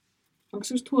Onko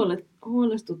susta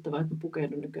huolestuttavaa, että mä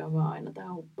pukeudun nykyään vaan aina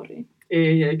tähän huppariin?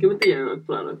 Ei. Kyllä mä tiedän, että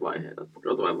tulee noita vaiheita, että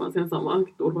pukeutuu vaan siihen samaan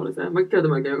turvalliseen. Mä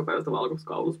käytän melkein joka päivä sitä valkoista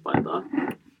kauluspaitaa.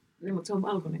 Niin, mutta se on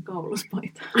valkoinen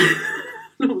kauluspaita.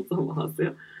 No, mutta sama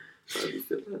asia.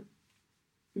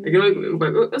 Eikä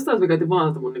jostain me käytiin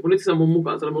vaan mun, niin nyt se on mun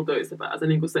mukaan, se oli mun töissä päässä,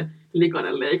 niin se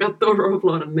likainen leikattu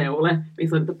Rolfloren neule,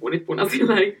 missä on niitä punaisia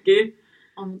läikkiä.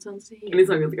 Mutta se on tosi hieno. Niin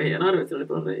se on jotenkin hieno arvio, että siinä oli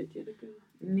paljon reikiä nykyään.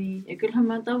 Niin, ja kyllähän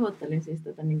mä tavoittelin siis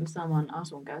tätä niin saman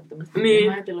asun käyttämistä. Niin.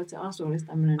 Mä ajattelin, että se asu olisi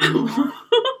tämmöinen...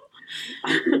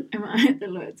 mä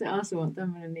ajattelin, että se asu on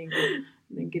tämmöinen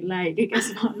jotenkin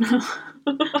läikikäs vanha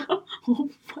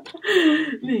huppara.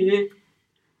 Niin.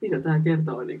 Mitä tää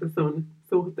kertoo niin sun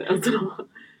suhteelta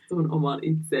sun omaan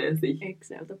itseesi?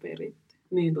 Exceltä peritty.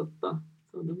 Niin totta.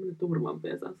 Se on tämmönen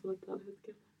turmanpesä sulle tällä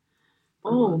hetkellä.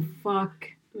 Oh fuck.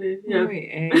 Niin, Oi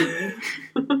ei.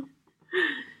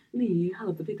 Niin,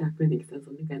 haluatko pitää kuitenkin sen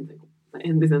sun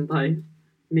entisen tai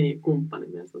niin,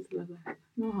 kumppanin mies on sillä lähellä.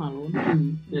 No haluun.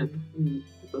 Jep.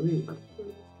 Se on hyvä.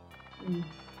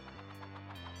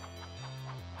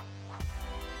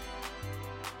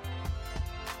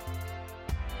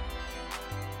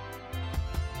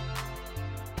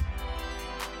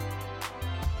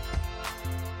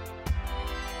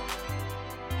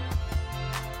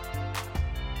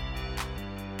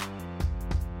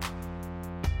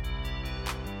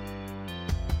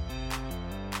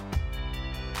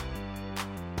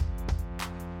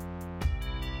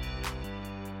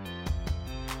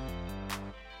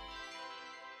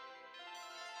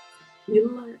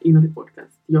 Hilla ja Inari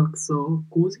podcast, jakso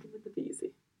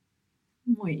 65.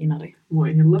 Moi Inari.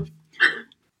 Moi Hilla.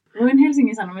 Luin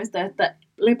Helsingin Sanomista, että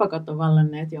lepakot on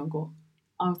vallanneet jonkun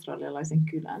australialaisen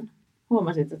kylän.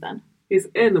 Huomasitko tämän? Siis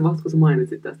en vasta, kun sä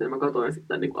mainitsit tästä, niin mä katsoin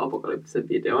sitten niin apokalyptisen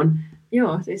videon.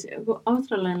 Joo, siis joku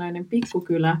australialainen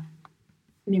pikkukylä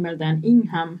nimeltään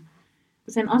Ingham.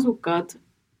 Sen asukkaat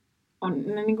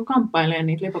ne niin kamppailee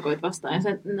niitä lepakoita vastaan.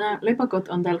 Ja nämä lepakot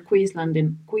on täällä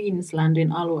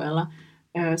Queenslandin alueella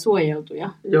suojeltuja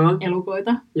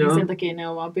elukoita. Ja sen takia ne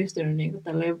on vaan pystynyt niin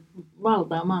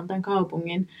valtaamaan tämän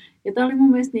kaupungin. Ja tämä oli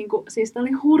mun mielestä siis tämä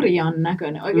oli hurjan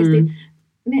näköinen. Oikeasti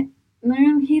ne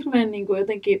on hirveän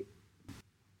jotenkin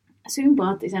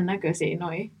sympaattisen näköisiä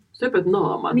noi. Söpöt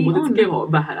naamat, niin mutta keho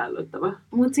on vähän ällöttävä.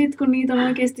 Mutta sitten kun niitä on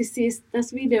oikeasti siis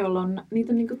tässä videolla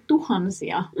niitä on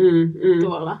tuhansia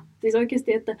tuolla. Siis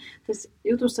oikeasti, että tässä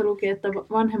jutussa luki, että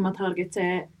vanhemmat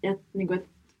harkitsee, että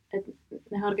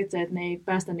ne harkitsee, että ne ei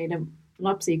päästä niiden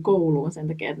lapsia kouluun sen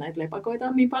takia, että näitä lepakoita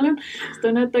on niin paljon.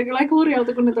 Sitten näyttää kyllä aika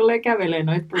hurjalta, kun ne kävelee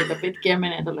noita puita pitkin ja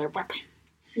menee tolleen.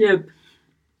 Jep.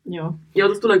 Joo. Joo,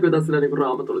 tuossa tulee kyllä tässä niin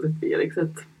raamatulliset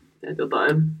fiilikset. Että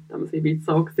jotain tämmöisiä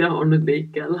vitsauksia on nyt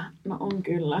liikkeellä. No on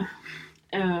kyllä.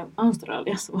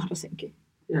 Australiassa varsinkin.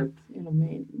 Jep.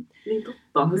 Niin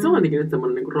totta. Se on ainakin nyt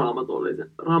semmoinen niin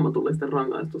raamatullisten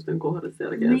rangaistusten kohde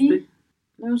selkeästi. Niin.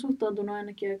 Ne on suhtautunut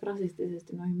ainakin aika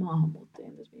rasistisesti noihin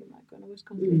maahanmuuttajiin tässä viime aikoina.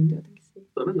 Voisiko liittyä jotenkin siihen?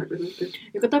 Todennäköisesti.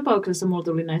 Joka tapauksessa mulla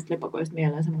tuli näistä lepakoista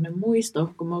mieleen semmoinen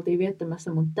muisto, kun me oltiin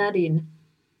viettämässä mun tädin,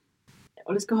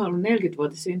 olisikohan ollut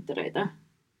 40-vuotissynttäreitä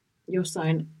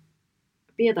jossain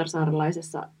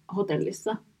pietarsaarelaisessa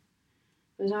hotellissa.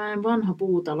 Se oli sellainen vanha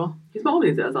puutalo. Siis mä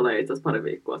olin siellä Sale itse asiassa pari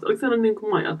viikkoa. Oliko sellainen niin kuin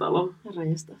majatalo?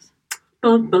 Herranjestas.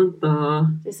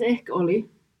 Siis se ehkä oli.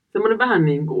 Semmoinen vähän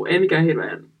niin kuin, ei mikään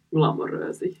hirveän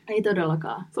glamoröösi. Ei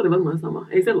todellakaan. Se oli varmaan sama.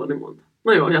 Ei siellä ole niin monta.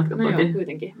 No joo, jatka toki. No joo,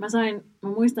 kuitenkin. Mä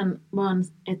muistan vaan,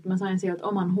 että mä sain sieltä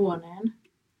oman huoneen.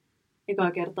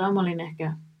 Ekaa kertaa mä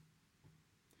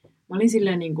olin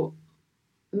silleen niin kuin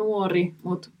nuori,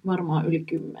 mutta varmaan yli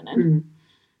 10.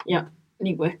 Ja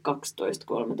niin kuin ehkä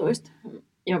 12-13.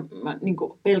 Ja mä niin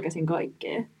kuin pelkäsin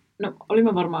kaikkea. No, olin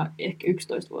mä varmaan ehkä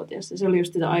 11-vuotias. Se oli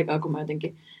just sitä aikaa, kun mä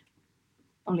jotenkin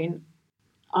olin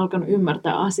alkanut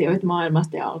ymmärtää asioita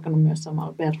maailmasta ja alkanut myös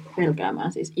samalla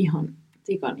pelkäämään siis ihan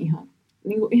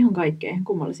kaikkea,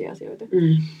 kummallisia asioita.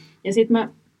 Ja sitten mä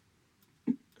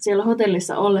siellä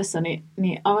hotellissa ollessani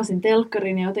niin avasin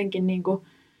telkkarin ja jotenkin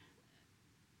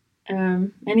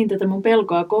menin tätä mun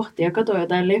pelkoa kohti ja katsoin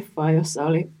jotain leffaa, jossa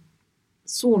oli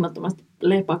suunnattomasti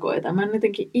lepakoita. Mä en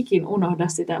jotenkin ikin unohda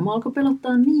sitä. Mä alkoi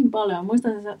pelottaa niin paljon.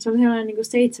 Muistan, se oli sellainen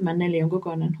 7/4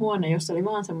 kokoinen huone, jossa oli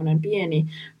vaan semmoinen pieni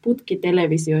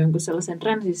putkitelevisio jonkun sellaisen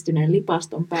ränsistyneen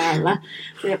lipaston päällä.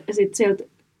 Ja sitten sieltä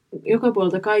joka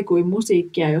puolelta kaikui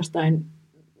musiikkia jostain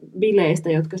bileistä,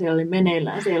 jotka siellä oli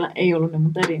meneillään. Siellä ei ollut ne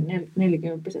mun tädin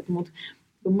 40-vuotiaat, mutta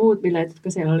muut bileet, jotka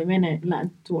siellä oli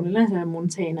meneillään suunnilleen siellä mun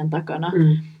seinän takana.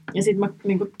 Ja sitten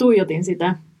mä tuijotin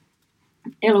sitä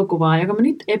elokuvaa, joka mä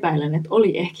nyt epäilen, että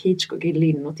oli ehkä Hitchcockin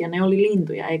linnut, ja ne oli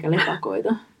lintuja eikä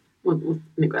lepakoita. Mut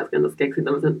niin äsken tässä keksin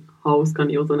tämmöisen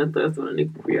hauskan jutun, että on semmoinen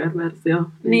niin queer-versio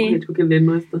Niin. Hitchcockin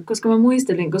linnoista. Koska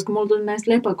mulla tuli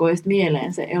näistä lepakoista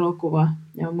mieleen se elokuva,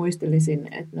 ja mä muistelisin,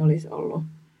 että ne olisi ollut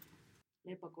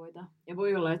lepakoita. Ja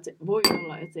voi olla, että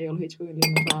se ei ollut Hitchcockin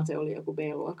linnut, vaan se oli joku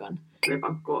B-luokan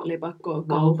lepakko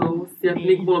valtaus. Ja niin.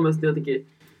 niin mulla on myös jotenkin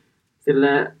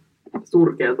silleen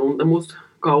surkea tuntemus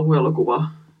kauhuelokuva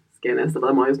skeneestä,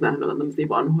 tai mä oon just nähnyt tämmöisiä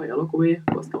vanhoja elokuvia,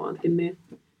 koska mä oon niin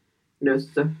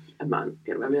nössö, että mä en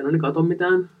hirveän mielelläni katso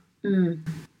mitään.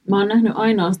 Mä oon nähnyt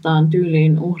ainoastaan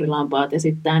tyyliin Uhrilampaat ja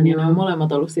sitten tän, ja ne on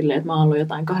molemmat ollut silleen, että mä oon ollut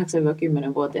jotain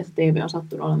 8-10-vuotias, ja TV on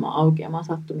sattunut olemaan auki, ja mä oon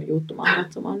sattunut juuttumaan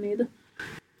katsomaan niitä.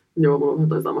 Joo, mulla on vähän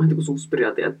toi sama kuin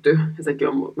Suspiria tietty, ja sekin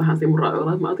on vähän siinä mun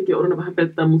rajoilla, että mä jotenkin joudun vähän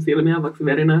pettää mun silmiä, vaikka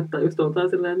veri näyttää just jotain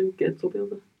silleen niin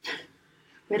ketsupilta.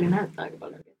 Veri näyttää aika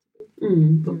paljon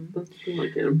Totta.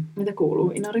 Oikein. Mitä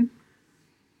kuuluu, Inari?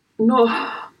 No,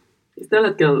 siis tällä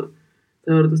hetkellä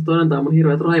se yritys todentaa mun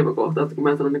hirveät raivokohtaat, kun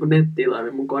mä en sano niin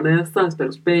nettiilaimin mun koneessa, se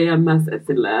perus PMS, että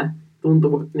silleen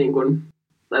tuntuu, niin kuin,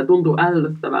 tai tuntuu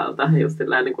ällöttävältä, jos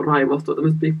silleen niin kuin raivostuu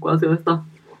tämmöistä pikkuasioista.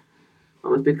 Mä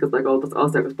oon myös pitkästä aikaa ollut tässä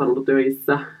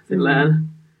asiakaspalvelutöissä, silleen,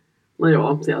 no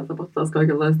joo, sieltä tapahtuu taas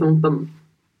kaikenlaista,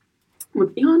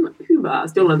 mutta ihan hyvää.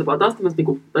 Sitten jollain tapaa taas tämmöistä,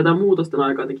 niin tai tämä muutosten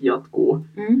aika jotenkin jatkuu.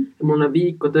 Ja mulla on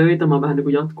viikko töitä, mä oon vähän niin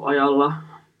kuin jatkoajalla.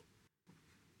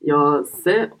 Ja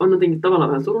se on jotenkin tavallaan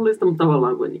vähän surullista, mutta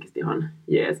tavallaan kuitenkin ihan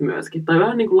jees myöskin. Tai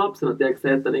vähän niin kuin lapsena, tiedätkö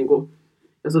se, että niin kuin,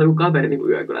 jos on joku kaveri niin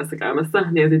kuin yökylässä käymässä,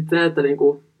 niin sitten se, että niin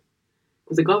kuin,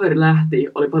 kun se kaveri lähti,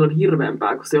 oli paljon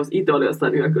hirveämpää, kun se jos itse oli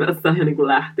jossain yökylässä ja niin kuin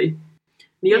lähti.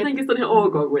 Niin jotenkin se on ihan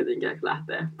ok kuitenkin, että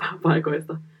lähtee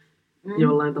paikoista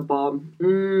jollain tapaa.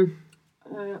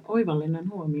 Oivallinen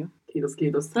huomio.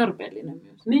 Kiitos. Tarpeellinen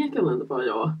myös. Niin, ehkä jollain tapaa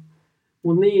joo.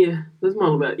 Mut niin, jos mä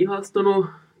oon vielä ihastunut,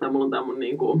 tai mulla on tää mun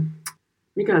niinku,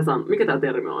 mikä tää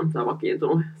termi on, tää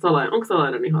vakiintunut? Onko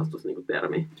salainen ihastus niinku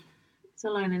termi?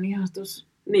 Salainen ihastus.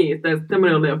 Niin,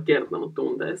 tämmönen, jolle ei ole kertonut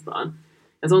tunteistaan.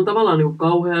 Ja se on tavallaan niinku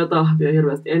kauheata, vie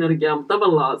hirveästi energiaa, mutta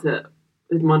tavallaan se,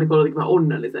 että mä oon niinku jotenkin vähän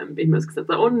onnellisempi myöskin. Se,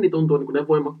 että onni tuntuu niinku ne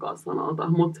voimakkaasti sanalta,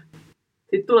 mutta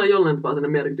sitten tulee jollain tapaa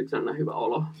sellainen merkityksellinen hyvä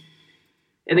olo.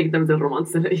 Etenkin tämmöiselle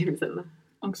romanttiselle ihmiselle.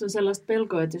 Onko se sellaista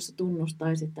pelkoa, että jos sä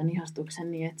tunnustaisit tämän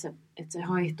ihastuksen, niin että se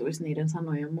haihtuisi niiden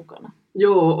sanojen mukana?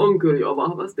 Joo, on kyllä jo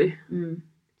vahvasti.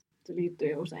 Se liittyy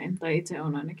jo usein, tai itse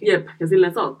on ainakin. Jep, ja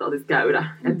silleen saattaa siis käydä.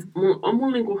 Et on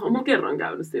mulla kerran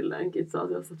käynyt silleenkin itse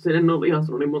asiassa. Se en ole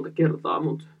ihastunut niin monta kertaa,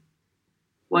 mutta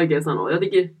vaikea sanoa.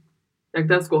 Jotenkin, ja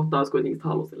tässä kohtaa olisi kuitenkin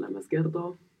halu silleen myös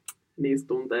kertoa niistä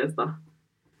tunteista.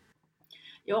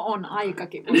 Joo, on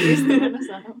aikakin, mutta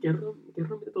sanoa. Kerro,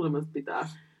 mitä tulemasta pitää.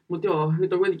 Mutta joo,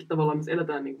 nyt on kuitenkin tavallaan, missä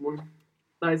eletään niin mun,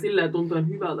 tai silleen tuntuu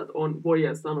hyvältä, että voi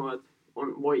edes sanoa, että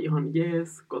voi ihan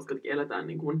jees, koska eletään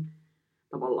niin kuin,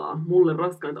 tavallaan mulle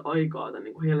raskainta aikaa tämän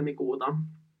niin kuin helmikuuta.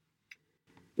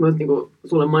 Myös niin kuin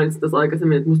sulle mainitsin tässä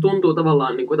aikaisemmin, että musta tuntuu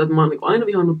tavallaan, niin kuin, että mä oon niin kuin aina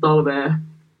vihannut talvea.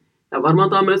 Ja varmaan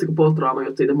tää on myös niin post-trauma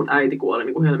juttu siitä, että mun äiti kuoli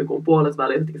niin kuin helmikuun puolesta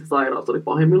väliin. Se sairaus oli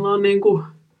pahimmillaan niin kuin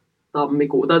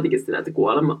tammikuuta. Jotenkin sitä, että se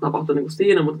kuolema tapahtui niin kuin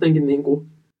siinä, mutta jotenkin niin kuin,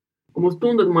 kun musta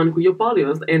tuntuu, että mä oon niin kuin jo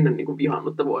paljon sitä ennen niin kuin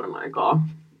vihannut tämän vuoden aikaa.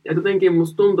 Ja jotenkin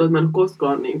musta tuntuu, että mä en ole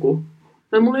koskaan niin kuin,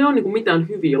 tai mulla ei ole niin kuin mitään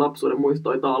hyviä lapsuuden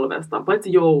muistoja talvesta,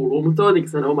 paitsi joulua, mutta se on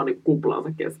jotenkin sellainen oma niin kuin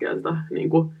kuplansa keskellä sitä niin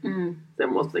kuin,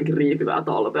 semmoista jotenkin riipivää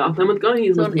talvea. Se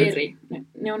on eri.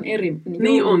 Ne on eri.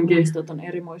 Niin onkin. Muistot on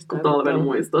eri muistoja. Talven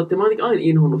muistot. Ja mä oon aina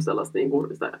inhonnut sellaista, niin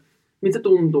kuin, sitä, miltä se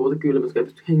tuntuu, se kylmyys, kun ei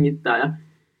pysty hengittämään. Ja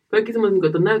kaikki semmoiset,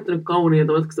 että on näyttänyt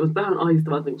kauniilta, mutta vähän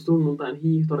ahdistavat niin sunnuntain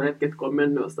hiihtoretket, kun on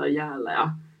mennyt jossain jäällä. Ja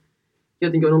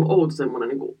jotenkin on ollut outo semmoinen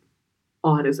niin kuin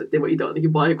ahdis, että ei voi itse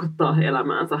jotenkin vaikuttaa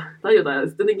elämäänsä tai jotain. Ja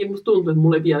sitten jotenkin musta tuntuu, että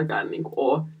mulla ei vieläkään niin kuin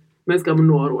ole myöskään mun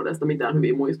nuoruudesta mitään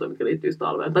hyviä muistoja, mitkä liittyy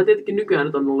talveen. Tai tietenkin nykyään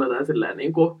nyt on ollut jotain silleen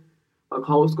niin kuin, vaikka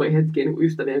hauskoja hetkiä niin kuin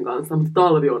ystävien kanssa, mutta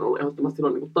talvi on ollut ehdottomasti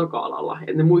silloin niin kuin taka-alalla.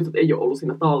 Että ne muistot ei ole ollut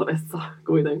siinä talvessa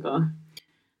kuitenkaan.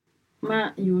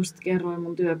 Mä just kerroin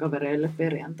mun työkavereille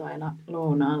perjantaina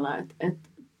lounaalla, että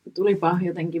tulipa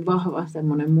jotenkin vahva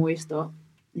semmoinen muisto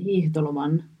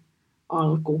hiihtoloman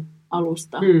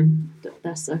alusta.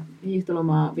 Tässä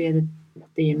hiihtolomaa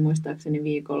vietettiin muistaakseni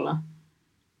viikolla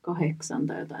 8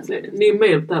 tai jotain. Niin,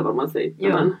 meillä täällä varmaan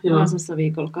 7. Joo, Vaasassa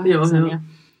viikolla 8. Ja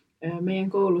meidän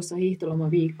koulussa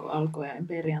hiihtolomaviikko alkoi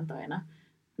perjantaina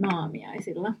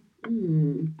naamiaisilla.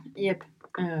 Jep.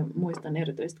 Muistan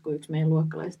erityisesti, kun yksi meidän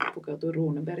luokkalaisista pukeutui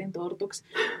Runebergin tortuksi.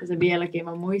 Ja se vieläkin,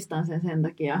 mä muistan sen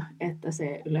takia, että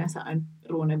se yleensä aina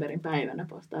Runebergin päivänä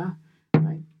postaa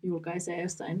tai julkaisee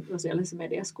jossain sosiaalisessa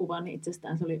mediassa kuvan, niin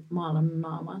itsestään se oli maalannut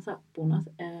naamansa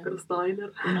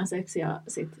punaiseksi ja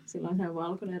silloin se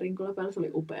valkoinen rinkula päällä, se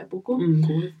oli upea puku.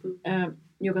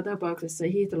 joka tapauksessa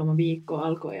se hiihtolomaviikko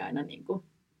alkoi aina niin kuin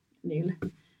niille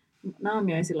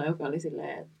naamiaisilla, joka oli,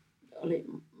 silleen, oli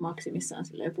maksimissaan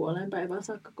silleen puoleen päivään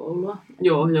saakka koulua.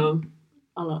 Joo.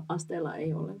 Ala-asteella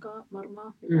ei ollenkaan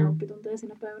varmaan mitään oppitunteja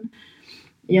siinä päivänä.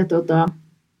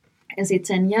 Ja sitten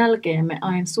sen jälkeen me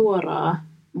aina suoraan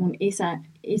mun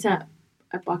isä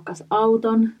pakkas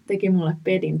auton, teki mulle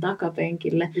pedin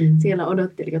takapenkille. Siellä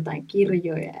odotteli jotain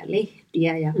kirjoja ja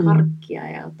lehtiä ja karkkia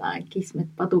ja jotain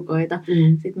kismet-patukoita.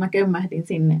 Sitten mä kömmähdin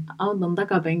sinne auton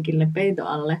takapenkille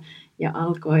peitoalle ja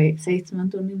alkoi 7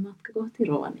 tunnin matka kohti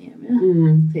Rovaniemeä.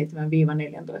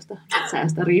 7-14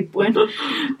 säästä riippuen.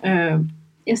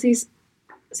 Ja siis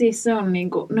se on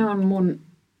niinku, ne on mun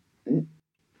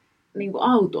niinku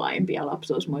autuaimpia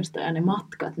lapsuusmuistoja, ne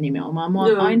matkat nimenomaan. Mua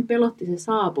aina pelotti se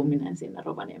saapuminen sinne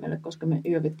Rovaniemelle, koska me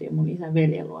yövyttiin mun isän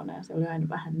veljen luona ja se oli aina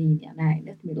vähän niin ja näin,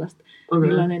 että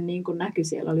millainen niinku näky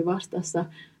siellä oli vastassa.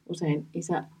 Usein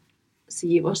isä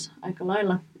siivos aika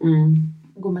lailla,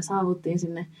 kun me saavuttiin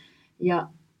sinne.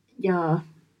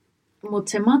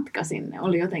 Mutta se matka sinne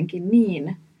oli jotenkin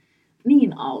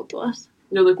niin autuas.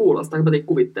 Jota kuulostaa, kun mä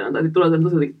kuvittelen. Tai tulee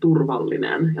tosi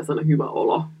turvallinen ja sellainen hyvä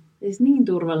olo. Siis niin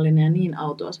turvallinen ja niin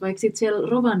autuas. Vaikka sitten siellä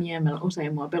Rovaniemellä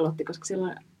usein mua pelotti, koska siellä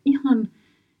on ihan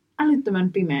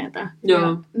älyttömän pimeätä.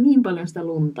 Ja niin paljon sitä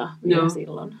lunta vielä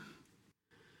silloin.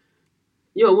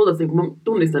 Joo, mutta niin mä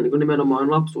tunnistan niin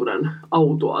nimenomaan lapsuuden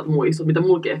autoat muistot, mitä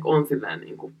mullakin ehkä on silleen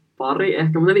niin pari.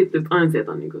 Ehkä, mutta ne liittyy aina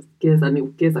sieltä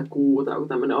niin kesäkuuta, kun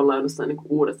tämmöinen ollaan jossain niin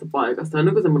uudessa paikassa.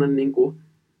 Ja on semmoinen niin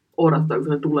odottaa,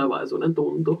 kun tulevaisuuden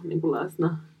tuntu niin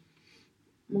läsnä.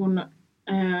 Mun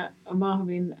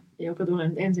vahvin, joka tulee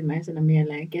nyt ensimmäisenä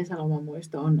mieleen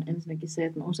kesälomamuisto, on ensinnäkin se,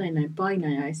 että mä usein näin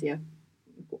painajaisia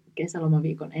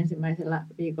kesälomaviikon ensimmäisellä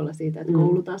viikolla siitä, että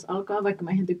koulu taas alkaa, vaikka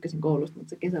mä ihan tykkäsin koulusta, mutta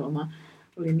se kesäloma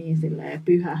oli niin silleen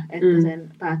pyhä, että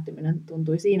sen päättyminen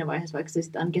tuntui siinä vaiheessa, vaikka se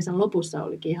sitten kesän lopussa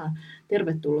olikin ihan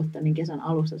tervetullutta, niin kesän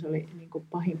alussa se oli niin kuin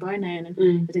pahin paineinen.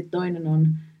 Ja sitten toinen on,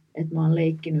 että mä oon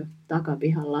leikkinyt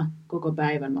takapihalla koko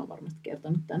päivän. Mä oon varmasti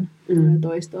kertonut tämän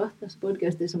toistoa tässä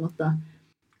podcastissa, mutta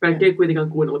kaikki ei kuitenkaan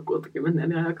kuunnellut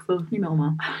 64 jaksoa.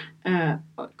 Nimenomaan.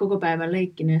 Koko päivän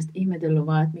leikkinyt ja sitten ihmetellyt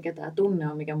vaan, että mikä tämä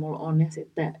tunne on, mikä mulla on. Ja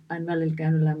sitten aina välillä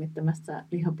käynyt lämmittämässä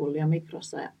lihapullia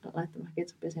mikrossa ja laittanut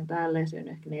ketsuppia sen päälle ja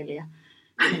syönyt ehkä 4.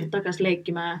 Sitten takaisin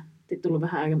leikkimään. Sitten tullut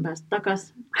vähän ajan päästä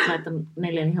takaisin. Laittanut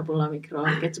 4 lihapullia mikroon,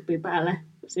 ketsuppia päälle.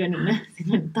 Syönyt ne,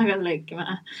 sitten takaisin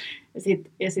leikkimään.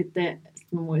 Ja sitten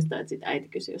mä muistan, että sit äiti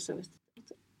kysyi jossain vaiheessa,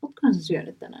 että ootkohan sä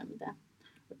syönyt tänään mitään?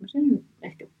 Mä syönyt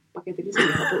ehkä paketillisia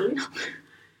lihapullia.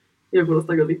 Joo,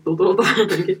 kuulostaa kyllä tutulta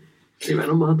jotenkin.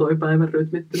 Nimenomaan toi päivän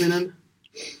rytmittyminen.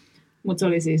 Mutta se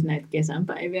oli siis näitä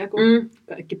kesänpäiviä, kun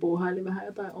kaikki puuhaili vähän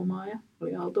jotain omaa ja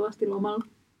oli autuasti lomalla.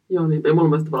 Joo, niin. Ja mulla on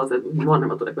mielestäni se, että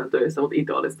vanhemmat oli kyllä töissä, mutta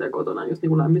itse oli sitten kotona just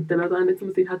niin lämmittelee jotain niitä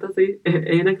semmosia hätäisiä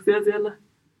eineksiä siellä.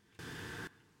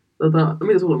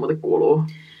 Mitä sulle muuten kuuluu?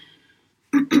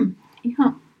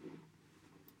 Ihan.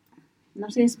 No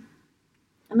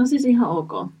siis ihan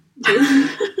ok.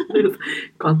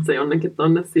 Katse jonnekin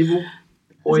tonne sivu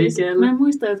oikealle. Siis, mä en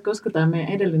muista, että koska tämä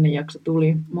meidän edellinen jakso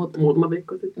tuli. Muutama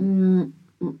viikko sitten.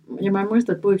 Ja mä en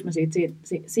muista, että puhuinko mä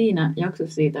siinä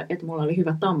jaksossa siitä, että mulla oli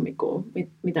hyvä tammikuu.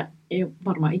 Mitä ei ole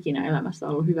varmaan ikinä elämässä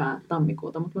ollut hyvää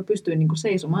tammikuuta, mutta mä pystyin niinku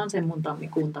seisomaan sen mun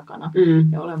tammikuun takana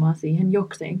ja olemaan siihen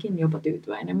jokseenkin jopa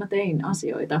tyytyväinen. Mä tein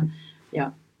asioita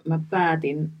ja mä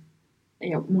päätin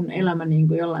ja mun elämä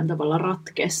niinku jollain tavalla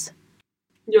ratkesi.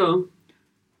 Joo.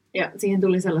 Ja siihen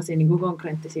tuli sellaisia niin kuin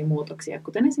konkreettisia muutoksia,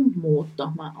 kuten esimerkiksi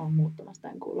muutto. Mä oon muuttamassa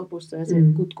tämän kuun lopussa ja se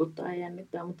kutkuttaa ja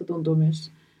jännittää, mutta tuntuu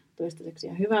myös toistaiseksi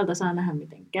ihan hyvältä. Saa nähdä,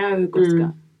 miten käy, koska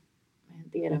mehän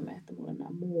tiedämme, että mulle nämä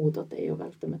muutot ei ole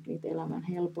välttämättä niitä elämän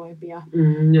helpoimpia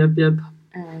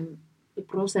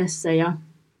prosesseja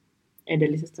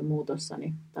edellisessä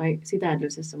muutossani, tai sitä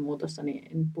edellisessä muutossani,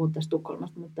 en puhu tästä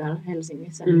Tukholmasta, mutta täällä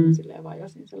Helsingissä niin silleen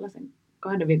vajosin sellaisen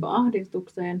 2 viikon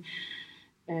ahdistukseen,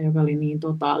 joka oli niin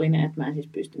totaalinen, että mä en siis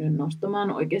pystynyt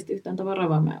nostamaan oikeasti yhtään tavaraa,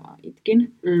 vaan mä vaan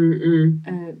itkin.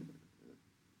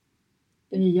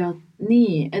 Ja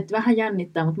niin, että vähän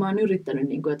jännittää, mutta mä oon yrittänyt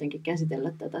niin kuin jotenkin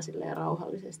käsitellä tätä silleen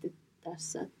rauhallisesti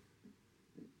tässä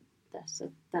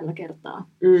tällä kertaa.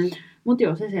 Mutta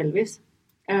joo, se selvisi.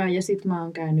 Ja sit mä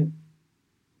oon käynyt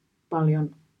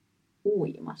paljon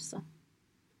uimassa.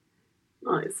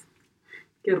 Nice.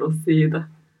 Kerro siitä.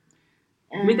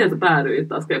 Miten sä päädyit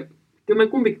taas? Kyllä me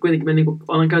kumpikin kuitenkin me niinku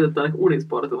ollaan käytetty aina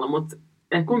unisportilla, mutta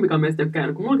ehkä kumpikaan meistä ei ole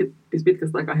käynyt, kun mullakin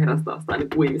pitkästä aikaa heräsi taas tämä niin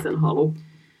uimisen halu.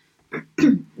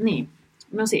 Niin,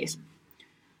 no siis.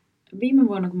 Viime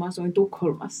vuonna, kun mä asuin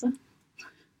Tukholmassa,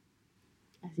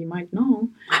 as you might know,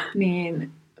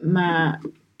 niin mä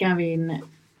kävin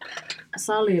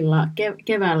salilla,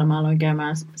 keväällä mä aloin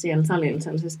käymään siellä salilla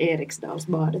sellaisessa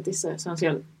Eriksdalsbadetissa, se on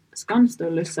siellä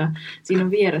Skanstullyssa. Siinä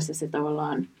on vieressä se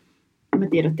tavallaan, mä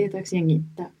tiedän, tietääkö jengi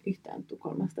yhtään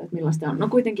Tukholmasta, että millaista on. No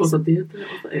kuitenkin... Osa tietää,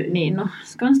 osa ei. Niin, no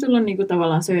Skanstull on niinku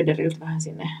tavallaan Söderiltä vähän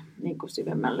sinne niinku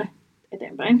syvemmälle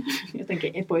eteenpäin,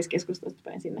 jotenkin pois keskustasta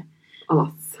päin sinne.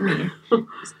 Alas.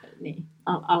 Niin,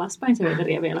 alaspäin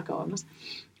Söderiä vielä kauemmas.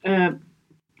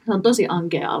 Se on tosi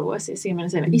ankea alue, siis siinä on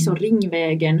se iso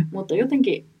Ringvägen, mutta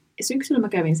jotenkin syksyllä mä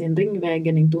kävin siinä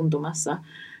Ringvägenin tuntumassa,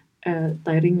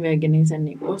 tai Ringvägenin sen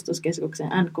niin ostoskeskuksen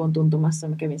NK:n tuntumassa,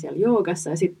 mä kävin siellä joogassa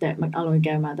ja sitten mä aloin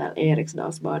käymään täällä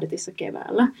Eriksdalsbadetissa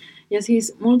keväällä. Ja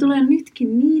siis mulla tulee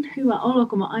nytkin niin hyvä olo,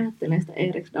 kun mä ajattelen sitä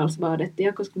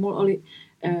Eriksdalsbadettia, koska mulla oli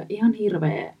ihan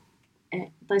hirveä,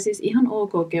 tai siis ihan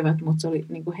ok kevät, mutta se oli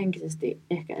niin kuin henkisesti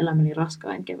ehkä elämäni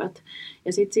raskain kevät.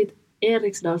 Ja sitten siitä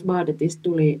Eriksdalsbadetista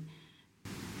tuli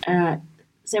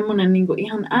semmoinen niin kuin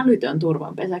ihan älytön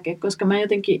turvanpesäke, koska mä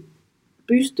jotenkin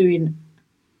pystyin,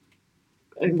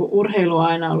 niin kuin urheilu on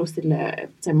aina ollut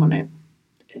semmoinen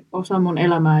osa mun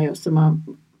elämää, jossa mä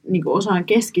niin kuin osaan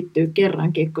keskittyä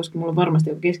kerrankin, koska mulla on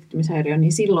varmasti on keskittymishäiriö,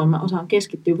 niin silloin mä osaan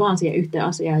keskittyä vaan siihen yhteen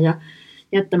asiaan ja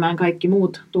jättämään kaikki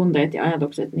muut tunteet ja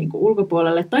ajatukset niin kuin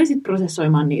ulkopuolelle tai sitten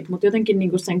prosessoimaan niitä, mutta jotenkin niin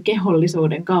kuin sen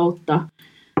kehollisuuden kautta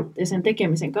ja sen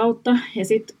tekemisen kautta. Ja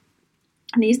sitten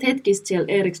niistä hetkistä siellä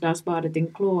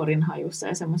Eriksdalsbadetin kloorinhajussa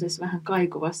ja semmoisessa vähän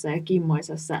kaikuvassa ja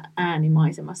kimmoisessa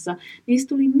äänimaisemassa, niistä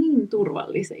tuli niin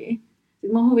turvallisia.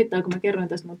 Sitten mua huvittaa, kun mä kerroin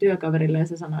tästä mun työkaverille ja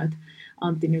se sanoi, että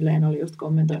Antti Nylén oli just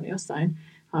kommentoinut jossain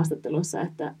haastattelussa,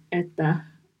 että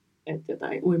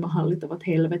jotain uimahallit ovat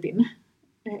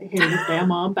helvettä ja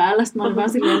maan päällä. Sitten mä olin vaan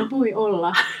silleen, no voi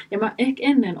olla. Ja mä ehkä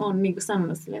ennen on niin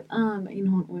sanonut silleen, että mä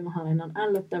inhoan uimahallin, on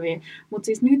ällöttäviä. Mutta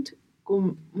siis nyt,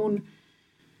 kun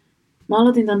mä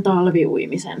aloitin tämän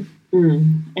talviuimisen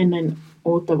ennen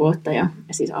uutta vuotta ja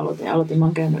siis aloitin. Mä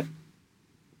oon käynyt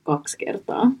 2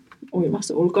 kertaa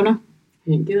uimassa ulkona.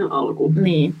 Henkinen alku.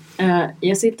 Niin.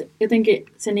 Ja sitten jotenkin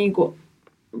se niinku,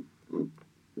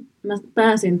 mä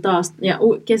pääsin taas, ja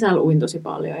kesällä uin tosi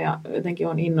paljon ja jotenkin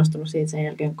olen innostunut siitä sen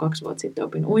jälkeen, kun 2 vuotta sitten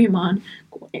opin uimaan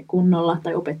kunnolla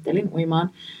tai opettelin uimaan.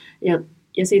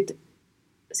 Ja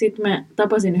sitten mä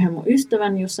tapasin yhden mun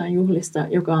ystävän jossain juhlista,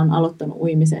 joka on aloittanut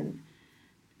uimisen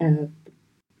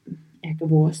ehkä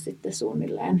vuosi sitten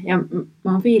suunnilleen. Ja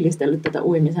mä oon fiilistellyt tätä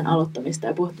uimisen aloittamista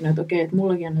ja pohtinut, että okei, että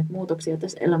mullakin on näitä muutoksia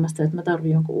tässä elämässä, että mä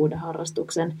tarvitsen jonkun uuden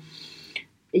harrastuksen.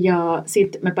 Ja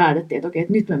sitten me päätettiin, että okei,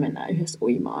 että nyt me mennään yhdessä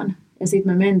uimaan. Ja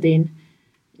sitten me mentiin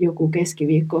joku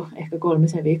keskiviikko, ehkä 3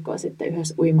 viikkoa sitten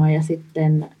yhdessä uimaan. Ja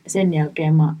sitten sen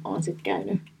jälkeen mä oon sitten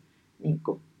käynyt niin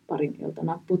kuin parin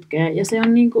iltana putkeen. Ja se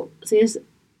on niin kuin, siis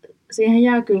siihen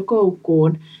jää kyllä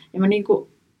koukkuun. Ja mä niin kuin,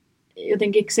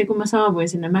 jotenkin se, kun mä saavuin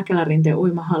sinne Mäkelärinteen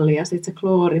uimahalliin ja sitten se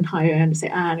kloorin hajoja ja se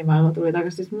äänimaailma tuli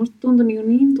takaisin. Musta tuntui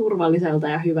niin turvalliselta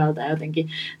ja hyvältä. Ja jotenkin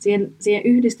siihen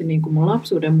yhdistyi niin kuin mun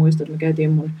lapsuuden muistot. Me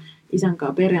käytiin mun isän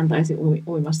kanssa perjantaisin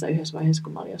uimassa yhdessä vaiheessa,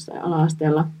 kun mä olin jossain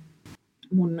ala-asteella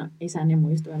mun isän ja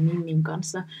muistuvan Mimmin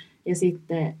kanssa. Ja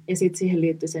sitten siihen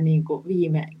liittyi se niin kuin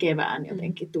viime kevään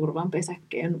jotenkin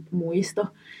turvanpesäkkeen muisto.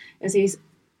 Ja siis,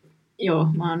 joo,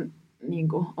 mä oon niin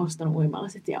kuin ostanut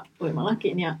uimalasit ja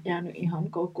uimalakin ja jäänyt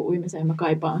ihan koukku-uimiseen. Mä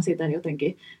kaipaan sitä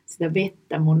jotenkin sitä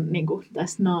vettä mun niin kuin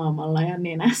tässä naamalla ja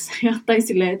nenässä. Tai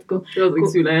silleen, että kun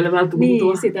syleilevää tuntua.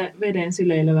 Niin, sitä veden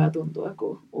syleilevää tuntua,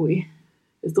 kun ui.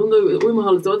 Ja se tuntuu,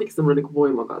 uimahallit on jotenkin semmoinen niin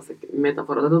voimakas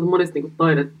metafora. Tämä on monesti niin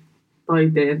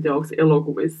taiteen teoksi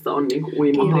elokuvissa on niin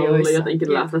uimahalli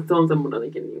jotenkin läsnä. Se on semmoinen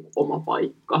jotenkin niin oma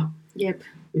paikka. Jep.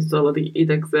 Missä olet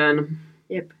itsekseen.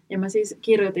 Jep. Ja mä siis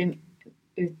kirjoitin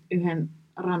yhden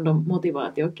random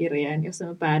motivaatiokirjeen, jossa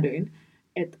mä päädyin,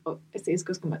 että siis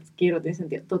koska mä kirjoitin sen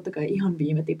totta kai ihan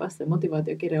viime tipassa,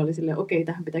 motivaatiokirja oli silleen, okei,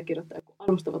 tähän pitää kirjoittaa joku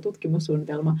alustava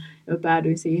tutkimussuunnitelma, ja mä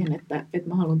päädyin siihen, että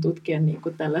mä haluan tutkia niin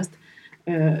kuin tällaista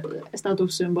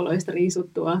statussymboloista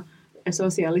riisuttua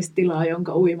sosiaalista tilaa,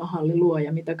 jonka uimahalli luo,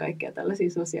 ja mitä kaikkea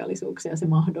tällaisia sosiaalisuuksia se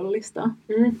mahdollistaa.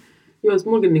 Joo,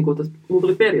 mulla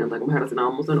tuli perjantai, kun mä heräsin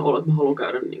aamulla sen olo, että mä haluan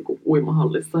käydä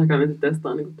uimahallissa. Ja kävin sitten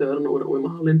testaamaan Töörän uuden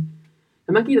uimahallin.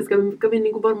 Ja mä kävin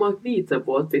varmaan 5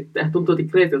 vuotta sitten. Tuntui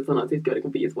jotenkin kreetiltä sanoa, että siitäkin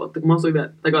oli 5 vuotta. Kun mä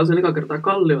asuin eka kertaa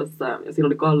Kalliossa ja siinä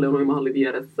oli Kallion uimahalli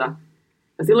vieressä.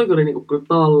 Ja silloin kun oli kyllä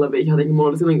talvi, jotenkin mulla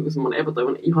oli silloin semmoinen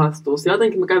epätoivoinen ihastus. Ja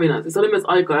jotenkin mä kävin näin. Se oli myös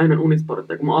aikaa ennen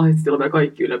unisporttia, kun mä ahdistin silloin vielä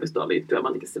kaikki yliopistoon liittyen. Mä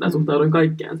jotenkin sillä suhtauduin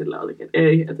kaikkeen sillä jotenkin,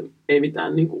 että ei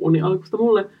mitään unialkusta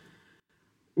mulle.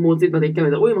 Mutta sitten mä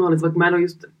kävin uimahallissa, vaikka mä en ole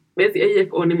just, vesi ei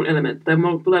ehkä ole niin mun elementti. Tai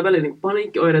mulla tulee välillä niin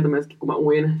paniikkioireita myöskin, kun mä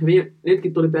uin. Ja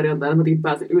nytkin tuli perjantaina, mä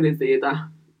pääsin yli siitä.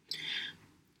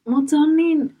 Mut se on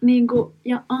niinku,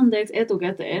 ja anteeksi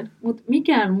etukäteen, mutta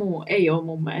mikään muu ei ole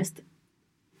mun mielestä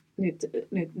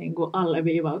nyt niinku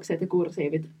alleviivaukset ja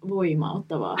kursiivit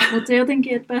voimauttavaa. Mutta se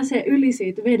jotenkin, että pääsee yli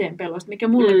siitä vedenpelosta, mikä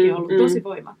mullakin on ollut tosi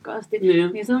voimakkaasti,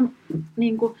 niin se on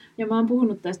niinku, ja mä oon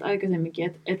puhunut tästä aikaisemminkin,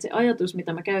 että se ajatus,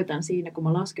 mitä mä käytän siinä, kun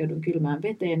mä laskeudun kylmään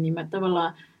veteen, niin mä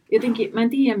tavallaan jotenkin, mä en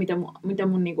tiedä, mitä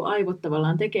mun niinku aivot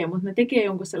tavallaan tekee, mutta ne tekee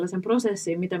jonkun sellaisen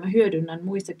prosessin, mitä mä hyödynnän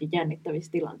muissakin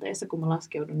jännittävissä tilanteissa, kun mä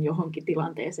laskeudun johonkin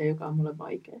tilanteeseen, joka on mulle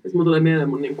vaikea. Mulla tulee mieleen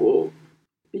mun niinku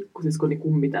pikkusiskoni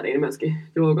kummitäri, niin myöskin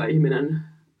jooga-ihminen.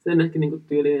 Sen ehkä niinku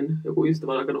tyyliin joku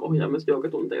ystävä on alkanut ohjaa myös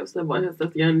joogatunteja jossain vaiheessa,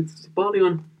 että jännitysti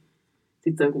paljon.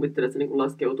 Sitten sen kuvittelee, että se niinku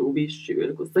laskeutuu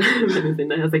vishyyn, kun se meni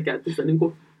sinne ja se käytti sitä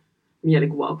niinku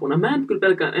mielikuva-apuna. Mä en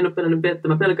kyllä en ole pelännyt vettä,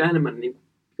 mä pelkään enemmän niinku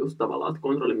just tavallaan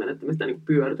kontrollin menettämistä ja niinku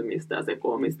pyörtymistä ja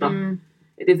sekoamista.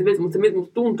 Mutta se, mitä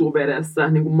musta tuntuu vedessä,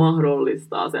 niinku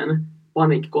mahdollistaa sen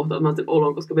paniikkikohtauksen sen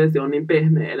olon, koska vesi on niin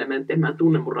pehmeä elementti, että mä en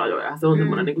tunne mun rajoja. Se on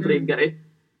semmoinen niinku triggeri.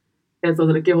 Että se on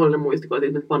sellainen kehollinen muistiko,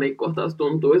 että paniikkikohtaus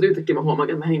tuntuu. Ja yhtäkkiä mä huomaan,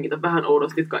 että mä hengitän vähän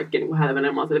oudosti, että kaikki niin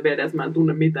hälvenee, mä oon siellä vedessä, mä en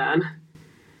tunne mitään.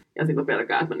 Ja sitten mä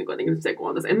pelkään, että mä niin nyt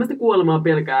sekoan tässä. En mä sitä kuolemaa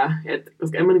pelkää,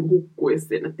 koska en mä niin hukkuisi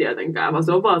sinne tietenkään, vaan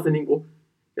se on vaan se niin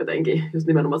jotenkin, just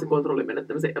nimenomaan se kontrollin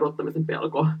menettämisen erottamisen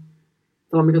pelko.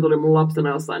 Sama, mikä tuli mun lapsena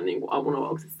jossain niin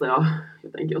aamunavauksissa ja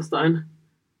jotenkin jossain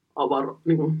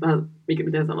vähän,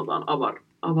 miten sanotaan,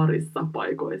 avarissa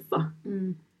paikoissa.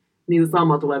 Niin se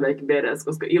sama tulee vedessä,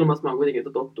 koska ilmassa mä oon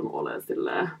kuitenkin tottunut olemaan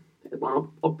silleen, että mä oon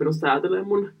oppinut säätelemään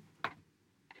mun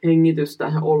hengitystä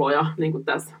ja oloja niin kuin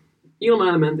tässä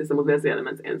ilmaelementissä, mutta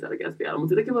vesielementissä en selkeästi vielä. Mutta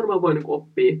sitäkin varmaan voi niin kuin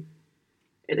oppia,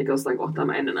 etenkin jossain kohtaa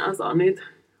mä en enää saa niitä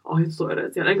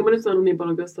ahdistusoireita siellä. Enkä mä nyt saanut niin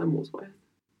paljon kuin jossain muussa vaiheessa.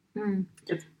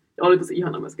 Ja oli tosi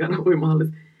ihana myös käydä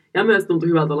uimahallissa. Ja myös tuntui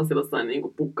hyvältä olla sellaissain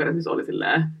niin pukkarissa, missä oli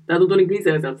silleen, tää tuntuu niin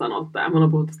kliseiseltä sanoa tää. Mä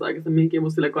oon puhuttu tästä aikaisemminkin,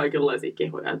 mutta silleen kaikenlaisia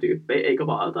kehoja ja tyyppejä, eikä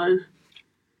vaan jotain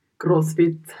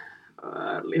crossfit,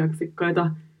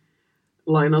 lihaksikkaita,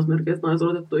 lainausmerkeissä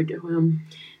naisoletettuja kehoja.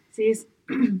 Siis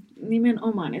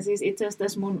nimenomaan, ja siis itse asiassa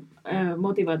tässä mun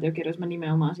motivaatiokirjassa mä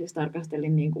nimenomaan siis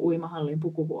tarkastelin niin kuin uimahallin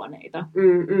pukuhuoneita.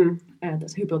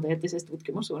 Tässä hypoteettisessa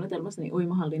tutkimussuunnitelmassa niin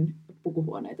uimahallin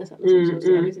pukuhuoneita sellaisina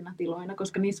sosiaalisina tiloina,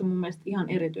 koska niissä on mun mielestä ihan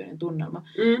erityinen tunnelma.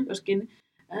 Joskin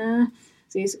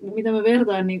siis mitä mä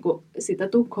vertaan niin kuin sitä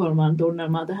Tukholman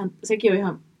tunnelmaa tähän, sekin on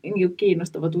ihan niin kuin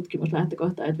kiinnostava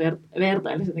tutkimuslähtökohta, että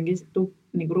vertailisi jotenkin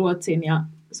niin kuin Ruotsin ja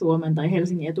Suomen tai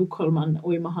Helsingin ja Tukholman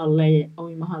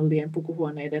uimahallien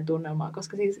pukuhuoneiden tunnelmaa,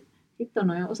 koska siis hitto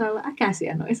noi osaa olla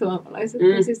äkäisiä noi suomalaiset.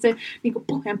 Ja siis se niin kuin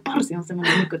pohjan parsi on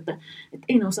semmoinen, niin että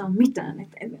ei ne osaa mitään.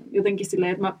 Että jotenkin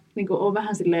silleen, että mä niin kuin, oon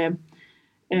vähän silleen,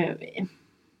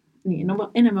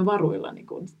 enemmän varuilla niin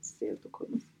kuin siellä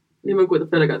Tukholmassa. Niin mä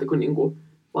kuitenkin pelkään, kun niin kuin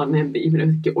vanhempi ihminen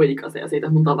yhtäkkiä oikaisee siitä,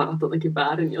 että mun tavarat on jotenkin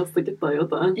väärin jossakin tai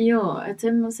jotain. Joo, että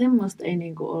semmoista ei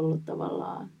niinku ollut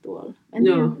tavallaan tuolla. En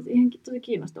tiedä, ihan tosi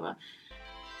kiinnostavaa.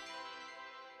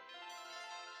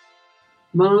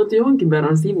 Mä oon nyt jonkin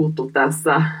verran sivuttu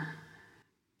tässä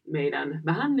meidän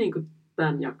vähän niin kuin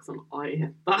tämän jakson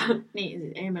aihetta. Niin,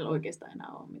 siis ei meillä oikeastaan enää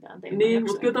ole mitään teemaa. Niin,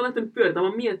 mutta kyllä tää on lähtenyt pyörittämään. Mä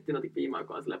oon miettinyt viime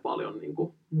aikoina paljon niin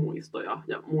kuin muistoja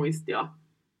ja muistia.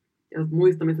 Ja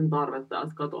muistamisen tarvetta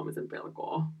ja katoamisen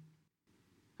pelkoa.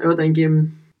 Ja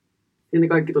jotenkin siinä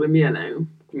kaikki tuli mieleen,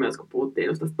 kun puhuttiin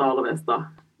just tästä talvesta,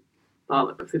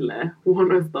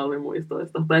 huonoista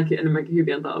talvimuistoista, tai ehkä enemmänkin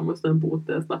hyvien talvimuistojen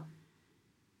puutteesta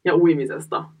ja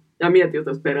uimisesta. Ja mietin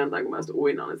just perjantai, kun mä just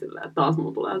uinaan, niin silleen, että taas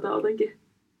mun tulee tää jotenkin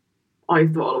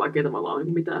aistva olla, vaikka ei tavallaan ole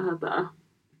mitään hätää.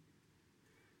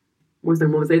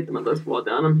 Muistan, kun mulla oli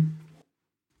 17-vuotiaana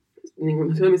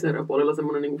niin syömishäiriöpuolella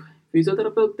semmoinen niin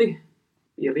fysioterapeutti,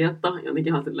 Irjatta, jotenkin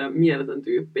ihan silleen mieletön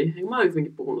tyyppi. Mä oon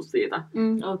aikaisemminkin puhunut siitä.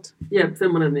 Oot. Jep,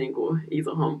 semmoinen niinku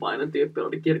isohampainen tyyppi,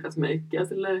 oli kirkas meikki ja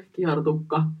silleen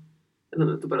kihartukka. Ja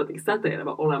semmoinen jotenkin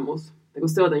säteilevä olemus. Ja kun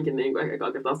se jotenkin niinku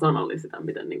ehkä kertaa sanalli sitä,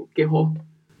 miten niinku keho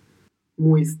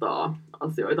muistaa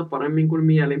asioita paremmin kuin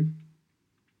mieli.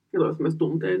 Ja toisaalta myös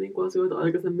tuntee niinku asioita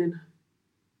aikaisemmin.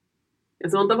 Ja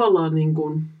se on tavallaan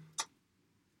niinku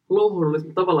lohdullista,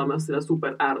 mutta tavallaan myös sitä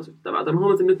super ärsyttävää. Mä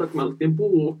huomasin nyt, kun me alettiin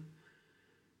puhua,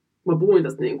 mä puhuin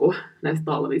tästä niinku, näistä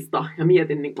talvista ja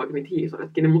mietin niinku, vaikka niitä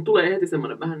hiihtoretkiä, niin mun tulee heti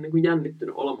semmoinen vähän niinku,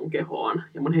 jännittynyt olo mun kehoon.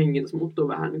 Ja mun hengitys muuttuu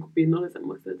vähän niinku,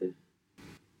 pinnallisemmaksi heti.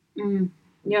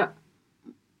 Ja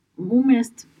mun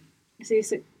mielestä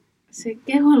siis se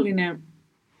kehollinen,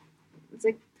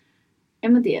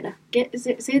 en mä tiedä,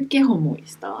 se että keho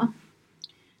muistaa,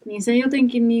 niin se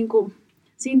jotenkin niinku,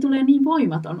 siinä tulee niin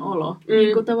voimaton olo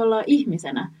niinku, tavallaan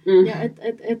ihmisenä. Ja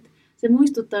se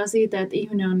muistuttaa siitä, että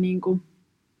ihminen on niinku,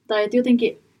 tai että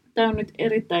jotenkin, tämä on nyt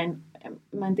erittäin,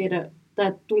 mä en tiedä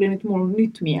tämä tuli nyt mulle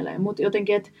nyt mieleen, mutta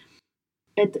jotenkin,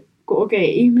 että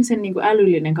okei, ihmisen niin kuin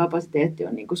älyllinen kapasiteetti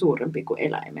on niin kuin suurempi kuin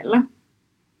eläimellä.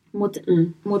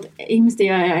 Mutta ihmisten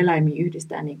ja eläimiä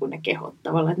yhdistää niin kuin ne kehot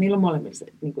tavallaan, että niillä on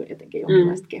molemmilla niin kuin jotenkin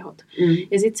jonkinlaiset kehot.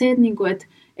 Ja sitten se, että, niin kuin,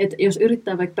 että jos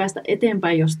yrittää vaikka päästä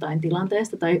eteenpäin jostain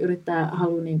tilanteesta tai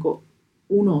haluaa niin kuin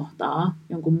unohtaa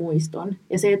jonkun muiston,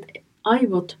 ja se, että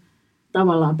aivot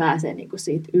tavallaan pääsee niin kuin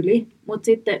siitä yli, mutta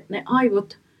sitten ne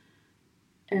aivot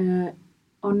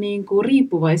on niin kuin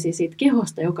riippuvaisia siitä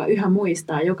kehosta, joka yhä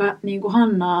muistaa, joka niin kuin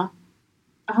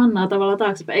hannaa tavallaan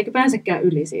taaksepäin, eikä pääsekään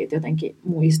yli siitä jotenkin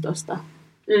muistosta.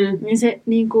 Niin se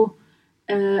niin kuin,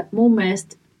 mun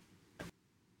mielestä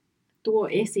tuo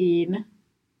esiin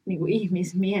niin kuin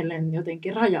ihmismielen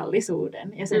jotenkin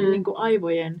rajallisuuden ja sen niin kuin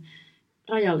aivojen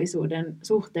rajallisuuden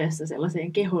suhteessa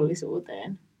sellaiseen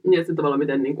kehollisuuteen. Niin, että se tavallaan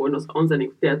miten niin kuin, on se niin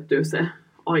kuin tietty se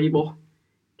aivo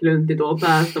klöntti tuolla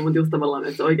päästä, mutta just tavallaan,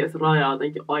 että se oikeassa raja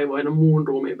jotenkin aivojen ja muun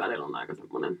ruumiin välillä on aika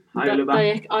semmoinen häilyvä. Tai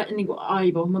ehkä niinku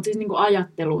aivo, mutta siis niinku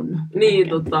ajattelun. Niin,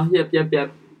 totta, jep.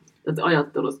 Että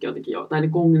ajatteluskin jotenkin tai ne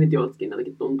kognitiotkin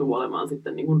jotenkin tuntuu olemaan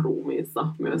sitten niin kuin ruumiissa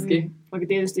myöskin. Niin. Vaikka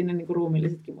tietysti ne niinku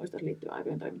ruumiillisetkin muistot liittyy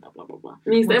aivojen toimintaan, bla bla bla.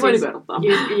 Niin, sitä ei voi verrata.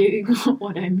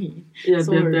 What I mean.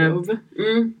 Jep.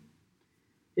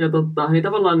 Ja niin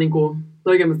tavallaan niinku,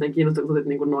 oikein mielestäni kiinnostaa, kun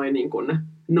niinku noin niinku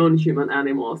non-human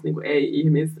animals, niinku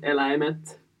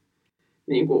ei-ihmiseläimet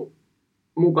niinku,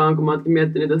 mukaan, kun mä oonkin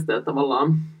miettinyt tästä, että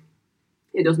tavallaan,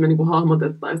 että jos me niinku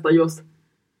hahmotettaisiin, tai jos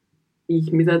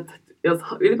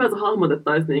ylipäänsä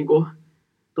hahmotettaisiin niinku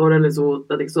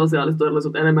todellisuutta, sosiaalista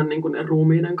todellisuutta enemmän niinku ne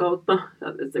ruumiiden kautta,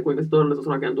 että se kuinka se todellisuus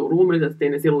rakentuu ruumiillisesti,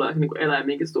 niin silloin niinku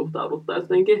eläimiinkin suhtauduttaisiin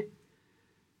jotenkin,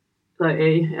 tai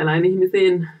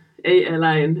ei-eläinihmisiin,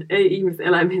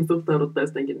 ei-ihmiseläimiin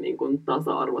suhtauduttaisiin jotenkin niin kuin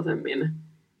tasa-arvoisemmin,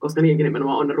 koska niinkin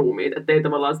nimenomaan on ne ruumiit, että ei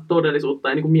tavallaan todellisuutta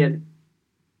ei niin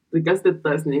kuin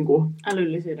käsitettäisiin niin kuin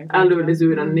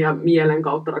älyllisyyden ja mielen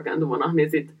kautta rakentuvana,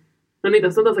 niin sitten, no niin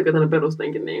tässä on taas aika tällainen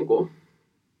perustenkin niin kuin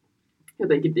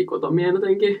jotenkin dikotomien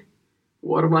jotenkin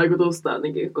vuorovaikutusta,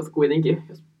 jotenkin, koska kuitenkin,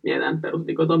 jos mietitään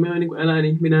perusdikotomia, niin kuin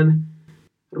eläin-ihminen,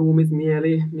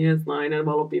 ruumismieli, mies, nainen,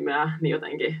 valo, pimeä, niin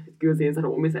jotenkin kyllä siinä se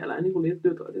ruumis ja eläin niin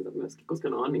liittyy toisiinsa myöskin, koska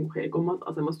ne on niin heikommassa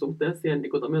asemassa suhteessa siihen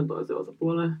dikotomian toiseen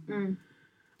osapuoleen.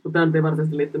 Mutta tämä ei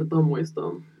varsinaisesti liittynyt tuohon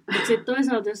muistoon. Mutta sitten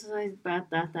toisaalta, jos sä saisit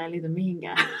päättää, että tämä ei liity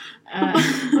mihinkään,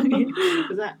 niin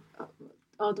kun sä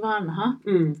oot vanha,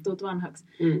 tuut vanhaksi,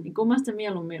 niin kummasta sä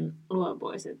mieluummin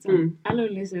luopuisit? Se on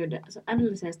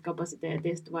älyllisestä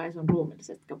kapasiteetista vai sun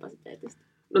ruumillisesta kapasiteetista?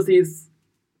 No siis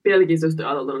vieläkin syystä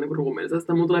ajateltuna niin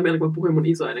ruumiillisesta. Mun tulee mieleen, kun mä puhuin mun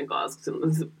isoäidin kanssa,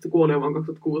 kun se kuoli jo vuonna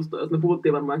 2016. Me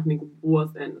puhuttiin varmaan niin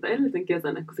vuosi ennen, tai edellisen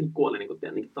kesänä, kun sekin kuoli niin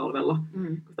tietenkin talvella,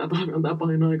 kun tämä talvi on tämä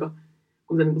pahin aika.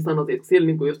 Kun se niin sanoi, että sillä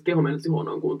niin just keho mennyt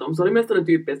huonoon kuntoon. Mutta se oli myös sellainen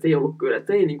tyyppi, että se ei ollut kyllä, että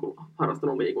se ei niin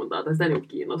harrastanut liikuntaa tai sitä ei ollut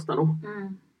kiinnostanut.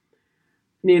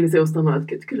 Niin se just sanoi,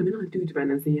 että kyllä minä olen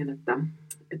tyytyväinen siihen,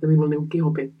 että minulla niin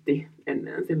keho petti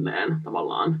ennen silleen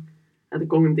tavallaan näitä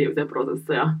kognitiivisia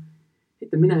prosesseja.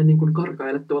 Että minä en niin kuin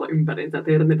karkaile tuolla ympäriinsä, että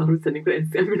teidän ei tarvitse niin kuin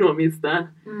etsiä minua mistään.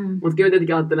 Mutta kyllä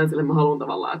tietenkin ajattelen sille, että mä haluan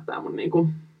tavallaan, että tämä mun niin kuin...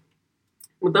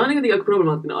 Mutta tämä on niin aika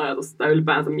problemaattinen ajatus, että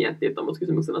ylipäänsä miettiä tuommoista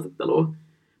kysymyksen asettelua.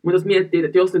 Mutta jos miettii,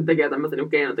 että jos nyt tekee tämmöisen niin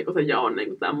keinotekoisen jaon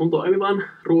niin tämän mun toimivan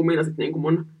ruumiin ja sitten niin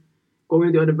mun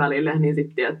kognitioiden välille, niin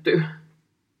sitten tietty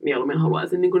mieluummin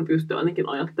haluaisin niin kuin pystyä ainakin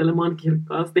ajattelemaan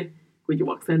kirkkaasti kuin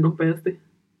juokseen nopeasti.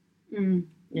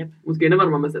 Mutta kyllä ne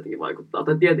varmaan myös jotenkin vaikuttaa,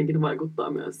 tai tietenkin ne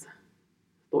vaikuttaa myös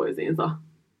toisiinsa.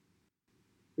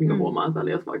 Mikä huomaa, että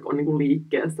jos vaikka on niinku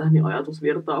liikkeessä, niin ajatus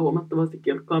virtaa huomattavasti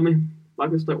kirkkaammin.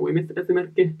 Vaikka just toi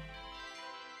uimisesimerkki.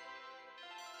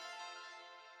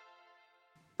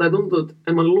 Tai tuntuu,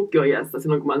 että mä olin lukio-iässä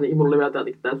silloin, kun mulla oli vielä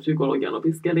tämä psykologian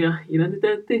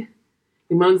opiskelija-identiteetti.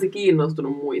 Niin mä olin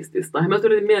kiinnostunut muistista. Ja mä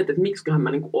yritin miettiä, että miksiköhän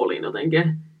mä niinku olin jotenkin.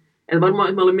 Että varmaan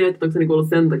että mä olin miettinyt, onko se niinku ollut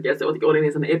sen takia, että se oli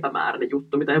niin sellainen epämääräinen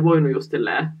juttu, mitä ei voinut just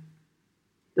silleen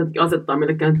asettaa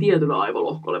millekään tietyllä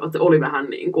aivolohkolle, että se oli vähän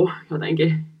niin kuin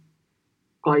jotenkin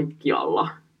kaikkialla.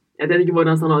 Ja tietenkin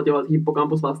voidaan sanoa, että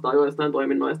hippokampus vastaa joistain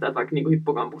toiminnoista, että vaikka niin kuin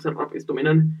hippokampuksen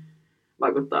rapistuminen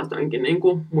vaikuttaa johonkin niin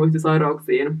kuin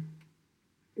muistisairauksiin.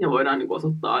 Ja voidaan niin kuin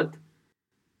osoittaa, että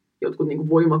jotkut niin kuin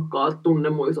voimakkaat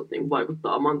tunnemuistot niin kuin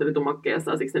vaikuttaa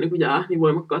mantelitumakkeessa ja siksi ne niin kuin jää niin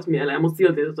voimakkaasti mieleen. Mutta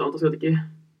silti se on tosi jotenkin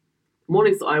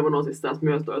monissa aivonosissa ja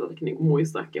myös toisaaltakin niin kuin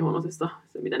muissa kehonosissa,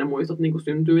 se miten ne muistot niin kuin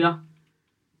syntyy ja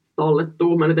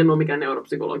tallettuu. Mä nyt en ole mikään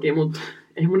neuropsykologi, mutta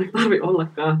ei mun tarvitse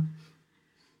ollakaan.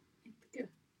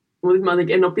 Mutta mä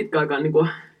en ole pitkään aikaan niin kuin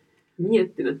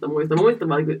miettinyt että muista. Mä muistan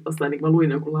vaan, jossain niin mä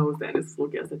luin jonkun lauseen, niin se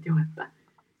luki, että joo,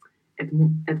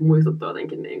 että muistot on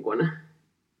jotenkin niin kuin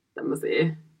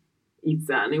tämmöisiä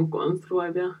itseään niin kuin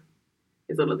konstruoivia.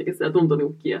 Ja se oli jotenkin, se tuntui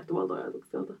niin kiehtovalta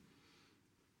ajatukselta.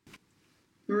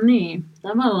 Niin,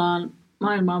 tavallaan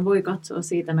maailmaa voi katsoa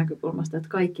siitä näkökulmasta, että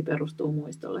kaikki perustuu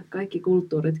muistolle. Kaikki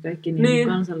kulttuurit, kaikki niin.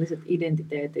 kansalliset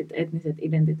identiteetit, etniset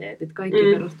identiteetit, kaikki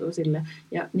perustuu sille.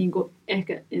 Ja niin kuin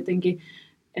ehkä jotenkin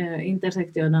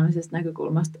intersektionaalisesta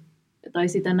näkökulmasta, tai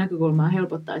sitä näkökulmaa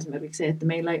helpottaa esimerkiksi se, että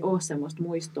meillä ei ole semmoista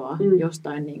muistoa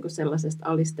jostain niin kuin sellaisesta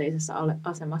alisteisessa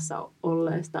asemassa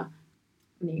olleesta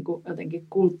niin kuin jotenkin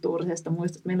kulttuurisesta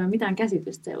muistosta. Meillä ei ole mitään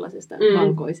käsitystä sellaisesta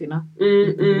valkoisina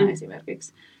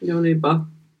esimerkiksi. Joo, niinpä.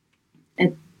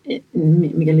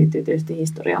 Mikä liittyy tietysti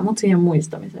historiaan, mutta siihen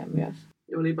muistamiseen myös.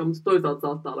 Joo, niinpä, mutta toisaalta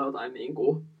saattaa olla jotain niin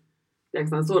kuin,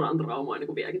 sodan traumaa niin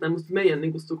kuin vieläkin. Tai musta meidän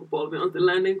niin kuin sukupolvi on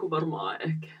niin kuin varmaan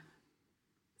ehkä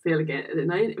selkeä.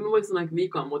 Näin, mä voisin sanoa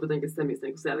vikaan, mutta jotenkin se, missä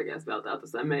niin selkeästi vielä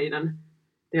täältä meidän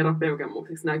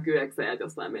terapiakokemuksiksi näkyy, se, että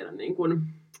jossain meidän niin kuin,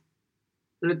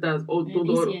 no nyt tämä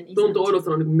tuntuu oudolta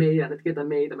sanoa niin meidän, että ketä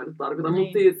meitä mä nyt tarkoitan,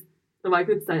 mutta siis, no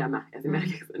vaikka nyt sä ja mä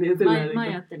esimerkiksi. Niin mä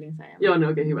ajattelin sä ja mä. Joo, niin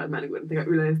oikein hyvä, että mä en niin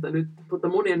yleistä nyt, mutta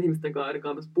monien ihmisten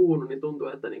kanssa puhunut, niin tuntuu,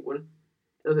 että niin kuin,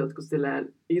 jos jotkut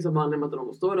silleen isovanhemmat on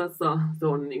ollut sodassa, se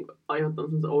on niin kuin,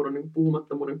 aiheuttanut sellaisen oudon niin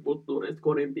puhumattomuuden kulttuurin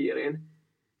kodin piiriin,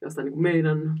 jossa niin kuin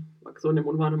meidän, vaikka Sonja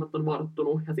mun vanhemmat on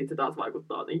varttunut, ja sitten se taas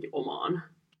vaikuttaa jotenkin omaan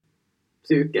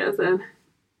psyykkeeseen.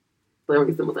 Tai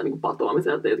jonkin semmoiseen niin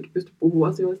patoamiseen, että ei jotenkin pysty puhua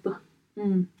asioista.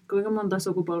 Kuinka monta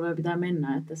sukupolvea pitää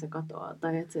mennä, että se katoaa?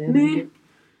 Tai että se jotenkin... Niin.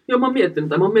 Joo, mä oon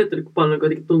miettinyt, kun paljon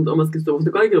jotenkin tuntuu omassakin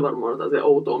suvusta. Kaikilla varmaan on tällaisia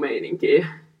outoa meininkiä.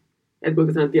 Että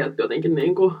kuinka sellainen tietty jotenkin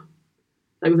niin kuin,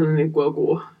 tai kun sellainen niin kuin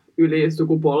joku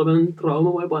ylisukupolven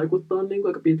trauma voi vaikuttaa niin kuin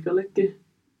aika pitkällekin.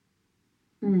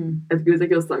 Että kyllä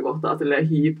sekin jossain kohtaa silleen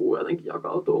hiipuu ja jotenkin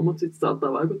jakautuu, mutta sitten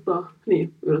saattaa vaikuttaa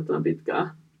niin yllättävän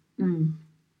pitkään.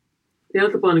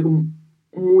 Tietyllä tapaa niin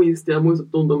muistia ja muistot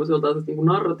tuntuu myös joltain niin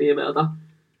narratiiveilta.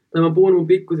 Tai mä puhun mun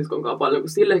pikkusiskon kanssa paljon, kun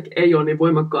sille ei ole niin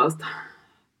voimakkaasta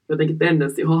jotenkin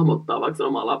tendenssi hahmottaa vaikka sen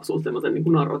omaa lapsuus semmoisen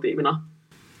niin narratiivina.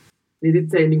 Niin sit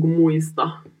se ei niin muista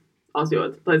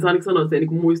asioita. Tai saa sanoa, että se ei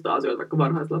niin muista asioita vaikka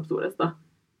varhaislapsuudesta.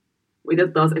 Itse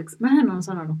taas... Mähän on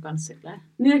sanonut kans silleen.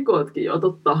 Niin ehkä ootkin, joo,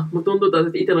 totta. Mutta tuntuu taas,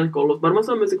 että itsellä on ollut... Varmaan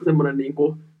se on myös semmoinen niin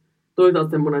kuin, toisaalta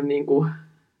semmoinen niin kuin,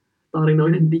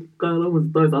 tarinoiden dikkailu, mutta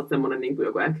toisaalta semmoinen niin kuin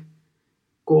joku ehkä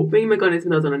coping-mekanismi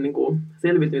tai semmoinen niin kuin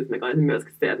selviytymismekanismi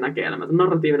myöskin se, että näkee elämänsä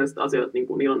narratiiviset asioita, niin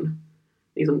kuin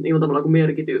niillä on tavallaan kuin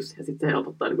merkitys, ja sitten se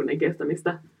helpottaa niin kuin ne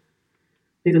kestämistä.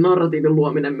 Niiden narratiivin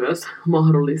luominen myös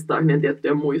mahdollistaa niiden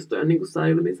tiettyjen muistojen niin kuin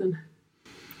säilymisen.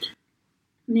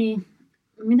 Niin.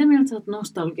 Mitä mieltä sä oot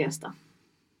nostalgiasta?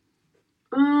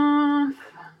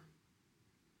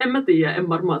 En mä tiedä, en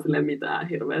varmaan silleen mitään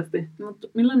hirveästi. Mutta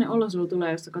millainen olo sulla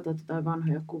tulee, jos sä katsot jotain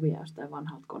vanhoja kuvia jostain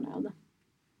vanhalta koneelta?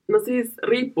 No siis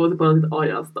riippuu se paljon siitä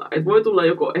ajasta. Et voi tulla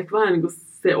joko ehkä vähän niin kuin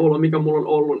se olo, mikä mulla on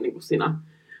ollut niin kuin siinä.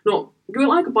 No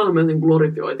kyllä aika paljon myös niin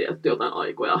glorifioitiin jotain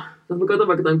aikoja. Jos mä katson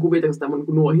vaikka jotain kuvia, koska tämä on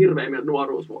niin hirveimmin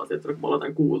nuoruusvuosia. Että kun mä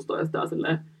olen 16 ja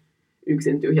silleen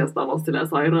yksin tyhjässä talossa silleen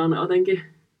sairaana jotenkin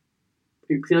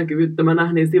yksinä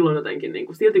kyvyttömänä, niin silloin jotenkin niin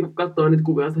kuin, silti kun katsoo niitä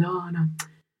kuvia, on se,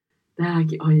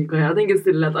 tääkin aika. Ja jotenkin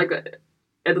silleen, että aika, että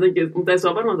jotenkin, mutta ei se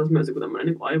ole varmaan taas myös joku tämmöinen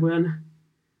niin aivojen,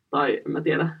 tai en mä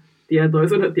tiedä,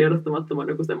 tietoisuuden tiedostamattoman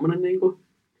joku semmoinen niin kuin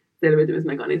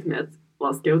selviytymismekanismi, että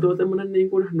laskeutuu semmoinen niin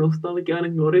kuin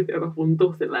nostalgiainen glorifio, joka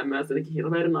funtuu silleen myös jotenkin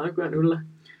hirveiden aikojen yllä.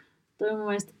 Toi on mun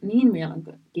mielestä niin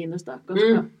mielenkiintoista,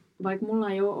 koska vaikka mulla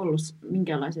ei ole ollut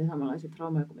minkäänlaisia samanlaisia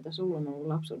traumaja kuin mitä sulla on ollut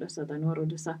lapsuudessa tai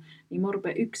nuoruudessa, niin mä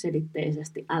rupean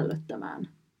yksiselitteisesti ällöttämään,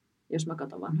 jos mä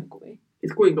katson vanhoja kuvia.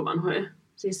 Siis kuinka vanhoja?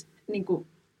 Siis niin kuin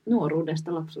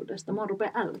nuoruudesta, lapsuudesta. Mä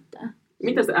rupean ällöttää.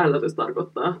 Mitä se ällötys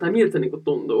tarkoittaa? Tai miltä se niin kuin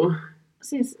tuntuu?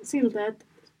 Siis siltä, että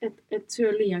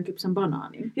syö liian kypsän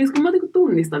banaanin. Siis kun mä niin kuin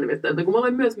tunnistan nimittäin, että kun mä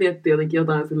aloin myös miettiä jotenkin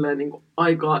jotain silleen, niin kuin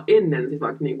aikaa ennen, siis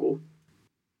vaikka niin kuin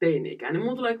teini-ikään, niin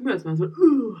mulla tulee myös vähän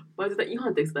sellainen, vai sitä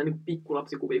ihan sitä niin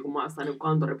pikkulapsikuvia, kun mä oon jossain niin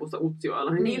kantoripussa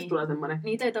Utsjoella, niin niistä tulee semmoinen...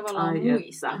 Niitä ei tavallaan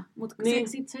muista, mutta niin.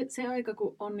 se aika,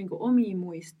 kun on niin kuin omia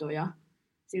muistoja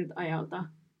siltä ajalta,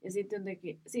 ja sitten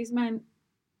jotenkin, siis mä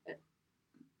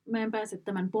en pääse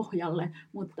tämän pohjalle,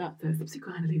 mutta... Tästä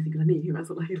psykoanalyysi kyllä niin hyvä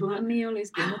sulla Hilla. Niin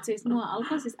olisikin, mutta siis mua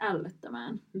alkaa siis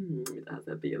ällöttämään. Mitähän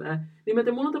se piilee. Niin mä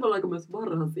mulla on tavallaan aika myös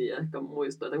varhaisia ehkä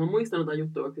muistoja. Mä muistan jotain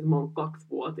juttuja, vaikka mä oon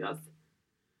 2-vuotias.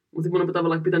 Mutta sitten mun on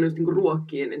tavallaan pitänyt just niinku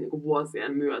ruokkia niin niinku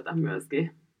vuosien myötä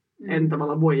myöskin. En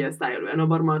tavallaan voi edes säilyä. Ne on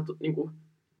varmaan,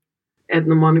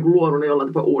 että mä oon niinku luonut ne jollain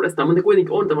tapaa uudestaan. Mutta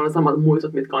kuitenkin on tavallaan samat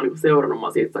muistot, mitkä on niinku seurannut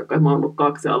mä siitä saakka. Mä oon ollut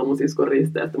 2 ja ollut mun siskon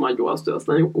risteestä. Mä oon juossut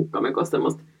jostain niinku kukkamekossa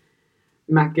semmoista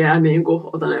mäkeä niinku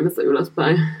Otaniemestä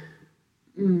ylöspäin.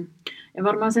 Ja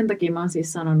varmaan sen takia mä oon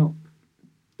siis sanonut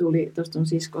tuli tuosta sun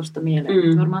siskosta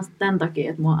mieleen. Varmaan tämän takia,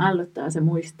 että mua ällöttää se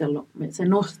muistelu, se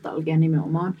nostalgia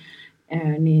nimenomaan,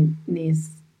 niin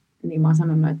mä oon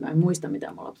sanonut, että mä en muista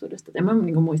mitään mun lapsuudesta. En mä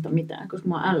niinku muista mitään, koska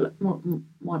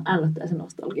mua ällöttää se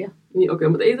nostalgia. Niin okei,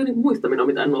 mutta ei se niinku muistaminen ole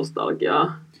mitään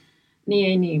nostalgiaa. Niin,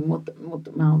 ei niin,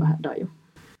 mutta mä oon vähän daju.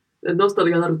 Et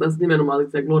nostalgia tarkoittaa nimenomaan,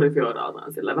 että se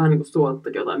glorifioidaan sillä vähän niin kuin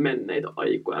suottakin jotain menneitä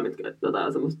aikoja, mitkä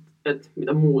jotain semmoista, että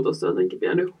mitä muutos on jotenkin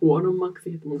vienyt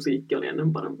huonommaksi, että musiikki oli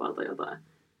ennen parempaa tai jotain.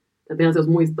 Että eihän se jos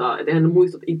muistaa, että eihän ne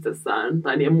muistot itsessään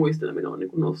tai niiden muisteleminen on niin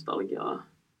kuin nostalgiaa.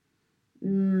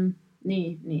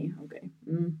 Niin, okei.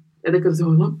 Että ehkä se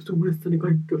on lapsuudessa, niin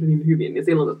kaikki oli niin hyvin, niin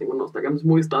silloin tässä niin nostalgia, mutta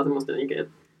muistaa semmoista,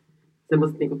 että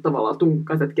semmoiset niinku tavallaan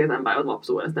tunkkaiset kesänpäivät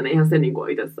lapsuudesta, niin eihän se niinku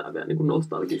itsessään vielä niinku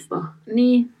nostalgista.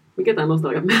 Niin. Mikä tää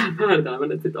nostalgia määritelmä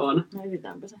nyt sit on? No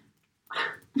etsitaanpa se.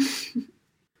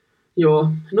 Joo,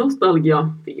 nostalgia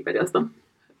Wikipediasta.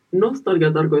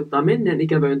 Nostalgia tarkoittaa menneen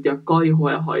ikävöintiä,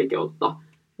 kaihoa ja haikeutta.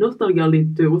 Nostalgiaan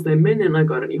liittyy usein menneen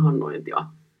aikaiden ihannointia.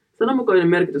 Sananmukainen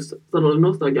merkitys sanalle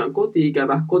nostalgia on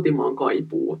koti-ikävä, kotimaan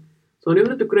kaipuu. Se on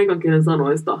yhdetty kreikan kielen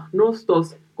sanoista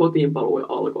nostos, kotiinpaluu ja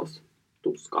alkos,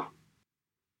 tuska.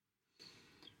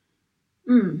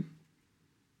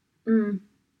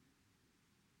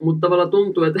 Mutta tavallaan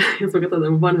tuntuu, että jos mä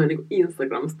katsotaan vanhoja niin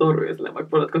Instagram-storyja,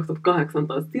 vaikka vuodelta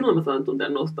 2018, silloin mä saan tuntea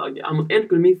nostalgiaa, mutta en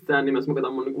kyllä missään nimessä mä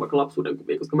katson mun niin vaikka lapsuuden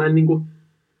kuvia, koska mä en niin kuin,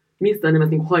 missään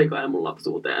nimessä niin haikaile mun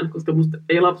lapsuuteen, koska musta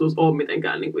ei lapsuus ole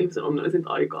mitenkään niin kuin ihmisen onnellisinta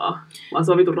aikaa, vaan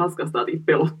se on vitun raskasta ja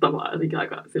pelottavaa ja jotenkin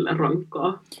aika silleen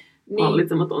rankkaa, niin.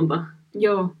 Hallitsematonta.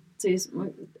 Joo, siis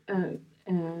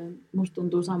musta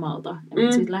tuntuu samalta.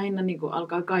 Ja siis lähinnä niin kuin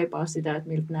alkaa kaipaa sitä, että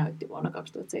miltä näytti vuonna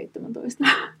 2017.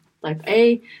 Tai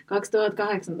ei,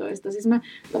 2018. Siis mä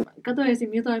katsoin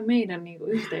esim. Jotain meidän niinku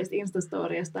yhteistä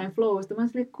Instastoriasta tai Flowsta. Mä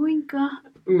olin kuinka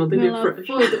me ollaan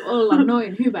voitu olla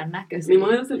noin hyvän näköisiä. Niin mä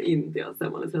olin siellä Intiassa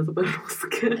ja mä olin siellä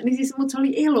superruskea. Niin siis, mutta se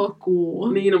oli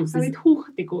elokuu. Niin, no, sä olit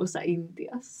huhtikuussa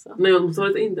Intiassa. No joo, mutta se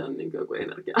oli se Intian niin joku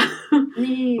energia.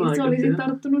 Niin, se oli sitten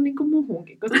tarttunut niinku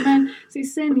muhunkin. Koska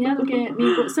siis sen jälkeen,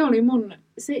 niinku, se oli mun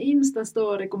se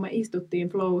Instastory, kun me istuttiin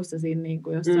Flowssa siinä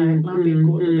niinku jossain Lapin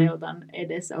kultateltan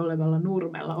edessä olevalla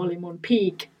nurmella, oli mun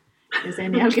peak. Ja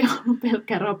sen jälkeen on ollut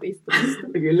pelkkää rapistumista.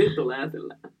 Kyllä niitä tulee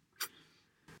silleen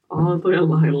aaltojen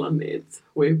lailla niitä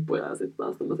huippuja ja sitten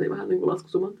taas tämmöisiä vähän niin kuin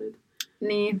laskusumanteita.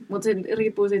 Niin, mutta se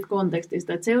riippuu siitä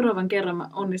kontekstista, että seuraavan kerran mä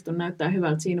onnistun näyttää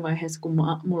hyvältä siinä vaiheessa, kun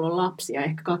mulla on lapsia,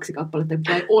 ehkä 2 kappaletta,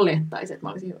 joka ei olettaisi, että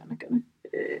mä olisin hyvän näköinen.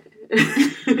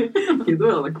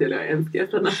 Kiitos olla teille ensi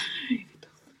kesänä.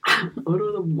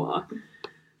 Odotan vaan.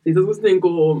 Siis joskus niinku,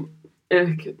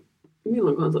 ehkä,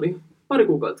 milloinkohan se oli? Pari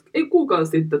kuukautta. Ei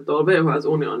kuukausi sitten tuolla VHS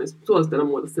Unionissa suosittelen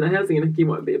muuta sillä Helsingin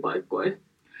kivoimpia paikkoja.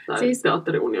 Tai siis,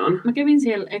 Teatteri-Union. Mä kävin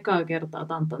siellä ekaa kertaa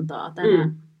Tantantaa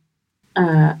tänään.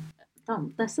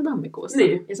 Tässä tammikuussa.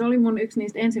 Niin. Ja se oli mun yksi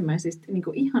niistä ensimmäisistä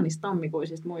niinku ihanista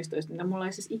tammikuisista muistoista, mitä mulla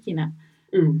ei siis ikinä...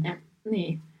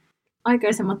 niin.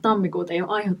 Aikaisemmat tammikuut ei ole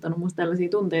aiheuttanut musta tällaisia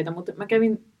tunteita, mutta mä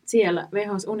kävin siellä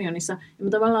VHS Unionissa ja mä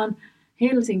tavallaan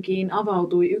Helsinkiin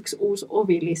avautui yksi uusi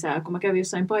ovi lisää, kun mä kävin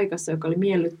jossain paikassa, joka oli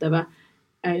miellyttävä,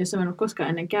 jossa mä en ole koskaan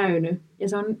ennen käynyt. Ja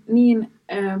se on niin,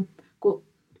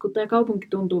 kun tämä kaupunki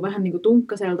tuntuu vähän niin kuin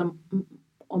tunkkaselta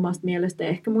omasta mielestä ja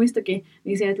ehkä muistakin,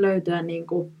 niin se, että löytää niin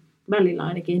kuin, välillä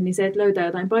ainakin, niin se, että löytää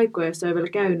jotain paikkoja, joissa ei vielä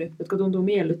käynyt, jotka tuntuu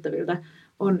miellyttäviltä,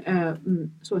 on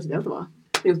suositeltavaa.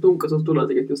 Niin tunkkaisuus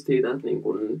tulee just siitä, että niin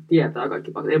kun tietää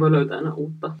kaikki paikat, ei voi löytää enää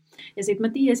uutta. Ja sitten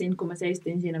mä tiesin, kun mä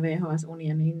seistin siinä VHS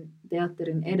Unionin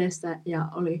teatterin edessä ja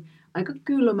oli aika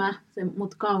kylmä,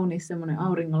 mutta kaunis semmoinen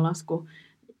auringonlasku,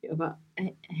 joka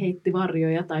heitti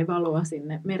varjoja tai valoa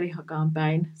sinne Merihakaan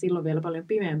päin. Silloin vielä paljon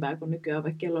pimeämpää kuin nykyään,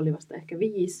 vaikka kello oli vasta ehkä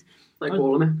 5. Tai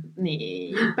 3.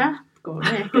 Niinpä, 3.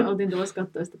 Ehkä oltiin tulossa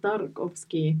katsoa sitä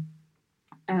Tarkovskia.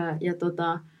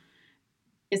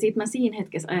 Ja sitten mä siinä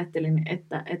hetkessä ajattelin,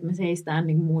 että me seistään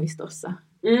niin muistossa.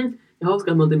 Ja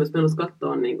hauskaa, että me oltiin myös menossa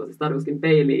katsoa niin siis Tarkovskin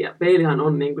peiliä. Ja peilihän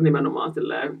on niin kuin, nimenomaan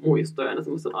muistoja ja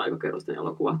semmoisen aikakerrosten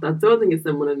elokuva. Että se on jotenkin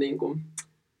semmoinen, niin kuin,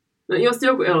 no jos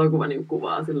joku elokuva niin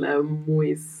kuvaa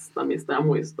muistamista ja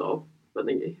muistoa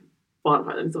jotenkin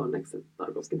parhaiten, niin se on onneksi se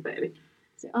Tarkovskin peili.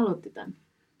 Se aloitti tämän.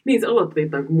 Niin, se aloitti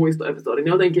tämän muistoepisodin.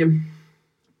 Jotenkin,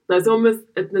 tai se on myös,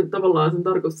 että ne tavallaan sen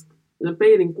ne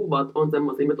peilin kuvat on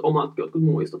semmoisia, että omatkin jotkut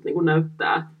muistot niin kuin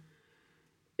näyttää.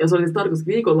 Ja se oli siis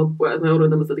Tarkovskin viikonloppu, ja mä jouduin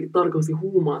tämmöistä Tarkovskin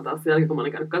huumaan taas sen jälkeen, kun mä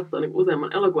olin käynyt katsoa niin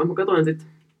useamman elokuvan. Mä katsoin sitten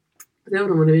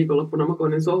seuraavana viikonloppuna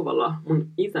makoinin sohvalla. Mun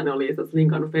isäni oli itse asiassa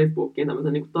linkannut Facebookiin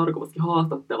tämmöisen niin Tarkovskin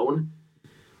haastattelun,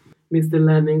 missä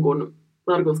niin kuin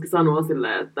Tarkovskin sanoo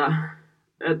silleen, että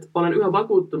olen yhä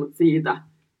vakuuttunut siitä,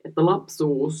 että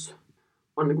lapsuus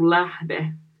on niin kuin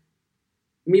lähde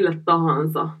mille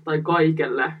tahansa tai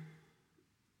kaikelle,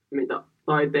 mitä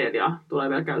taiteilija tulee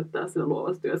vielä käyttää siinä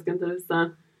luovassa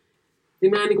työskentelyssään.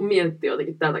 Niin mä niin miettii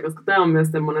jotenkin tätä, koska tämä on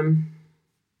myös semmoinen,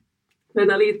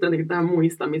 tämä liittyy jotenkin tähän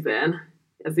muistamiseen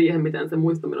ja siihen, miten se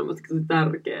muistaminen on myös tosi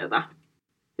tärkeää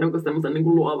jonkun semmoisen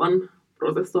niin luovan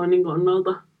prosessoinnin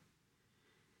kannalta.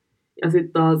 Ja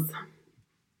sitten taas,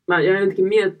 mä jäin jotenkin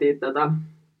miettimään tätä,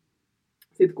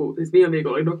 sitten kun siis viime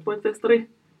viikolla oli DocPoint-festari,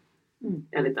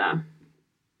 eli tämä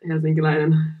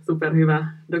helsinkiläinen superhyvä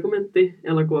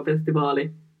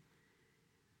dokumentti-elokuvafestivaali.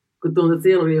 Kun tuntuu, että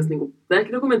siellä oli just niinku, tai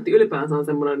ehkä dokumentti ylipäänsä on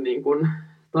semmoinen niinku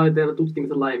taiteen ja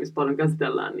tutkimisen laji, missä paljon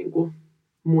käsitellään niinku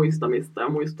muistamista ja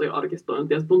muistoja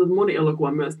arkistointia. Ja tuntuu, että moni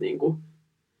elokuva myös niinku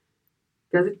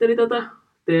käsitteli tätä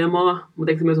teemaa,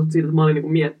 mutta eikö se myös ole siitä, että mä olin niinku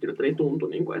miettinyt, että niin tuntui,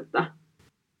 niinku, että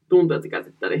se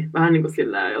käsitteli. Vähän niin kuin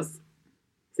silleen, jos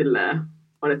silleen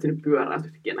on etsinyt pyörää,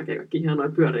 yhtäkkiä näkee kaikki hienoja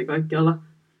pyöriä kaikkialla.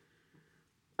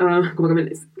 Kun mä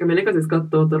kävin eka siis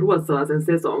katsoa ruotsalaisen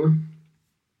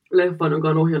Sesong-leffan, jonka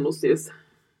on ohjannut siis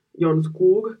Jon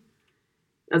Skog.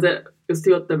 Ja se jos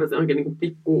sijoittaa se onkin niinku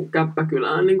pikku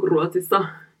käppäkylään niinku Ruotsissa.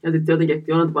 Ja sitten se jotenkin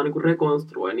jollain tavalla niinku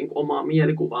rekonstruoi niinku omaa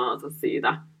mielikuvaansa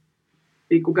siitä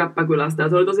pikku käppäkylästä. Ja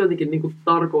se oli tosi jotenkin niinku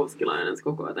tarkovskilainen se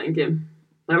koko jotenkin.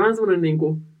 Tai vähän semmoinen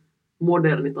niinku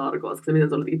moderni Tarkovski, miten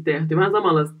se oli jotenkin tehty. Vähän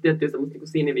samanlaista tiettyä semmoista niinku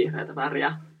sinivihreätä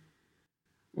väriä.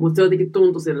 Mutta se jotenkin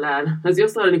tuntui silleen,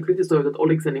 jossain oli niin kritisoitu, että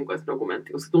oliko se niinku edes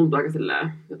dokumentti, koska se tuntui aika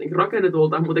silleen jotenkin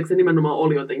rakennetulta, mutta eikö se nimenomaan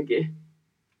oli jotenkin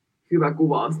hyvä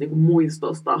kuvaus niinku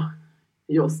muistosta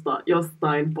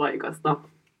jostain paikasta.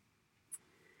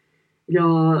 Ja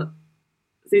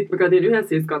sitten me käytiin yhdessä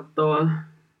siis katsoa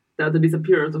The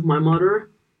Disappearance of My Mother,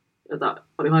 jota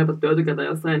oli haipattu etukäteen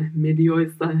jossain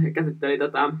medioissa ja käsitteli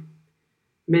tätä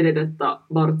Benedetta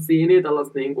Barzini,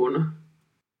 tällaista niin kuin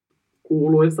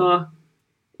kuuluisaa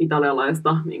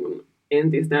italialaista niin kuin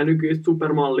entistä ja nykyistä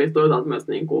supermallia, toisaalta myös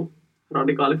niin kuin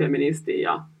radikaalifeministiä.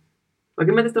 Ja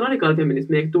vaikka mä tästä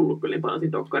radikaalifeminismiä ei tullut kyllä niin paljon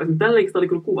siinä dokkarissa, mutta tällä oli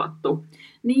kyllä kuvattu.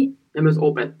 Niin. Ja myös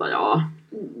opettajaa.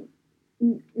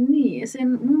 Niin,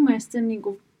 mun mielestä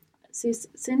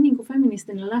sen niinku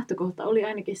feministinen lähtökohta oli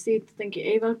ainakin siitä, jotenkin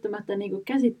ei välttämättä niinku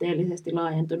käsitteellisesti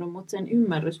laajentunut, mutta sen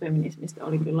ymmärrys feminismistä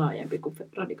oli kyllä laajempi kuin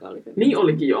radikaalifeminismi. Niin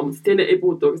olikin joo, mutta siinä ei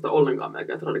puhuttu oikeastaan ollenkaan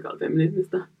melkein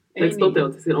radikaalifeminismistä. Eikö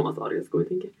toteutti siinä omassa arjessa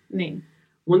kuitenkin? Niin.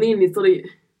 Mutta niin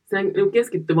se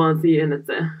keskittyi vaan siihen,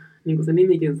 että se, niin kuin se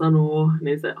nimikin sanoo,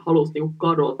 niin se halusi niin kuin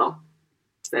kadota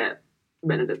se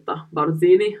Benedetta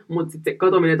Barzini, mutta sitten se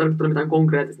katoaminen ei tarkoittanut mitään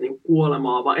konkreettista niin kuin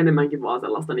kuolemaa, vaan enemmänkin vaan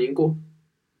sellaista niin kuin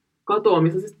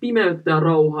katoamista, siis pimeyttä ja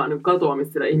rauhaa, niin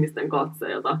katoamista sille ihmisten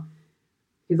katseelta.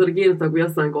 Ja se oli kiinnostavaa, kun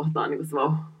jossain kohtaa niin se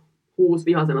vaan huusi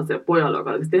vihaisena se pojalle,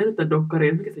 joka oli tehnyt tämän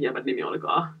dokkarin. Mikä se jävän nimi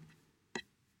olikaan?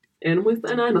 En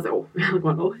muista enää, se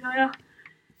on ohjaaja.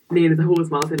 Niin se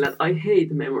huusi vaan silleen, että I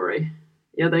hate memory.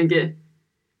 Jotenkin.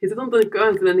 Ja se tuntui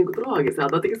aina silleen niin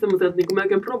traagiselta, jotenkin semmoiselta niin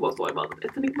melkein provosoivalta,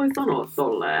 että sä niin voi sanoa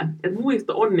tolleen. Että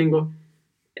muisto on niin kuin,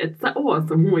 että sä oot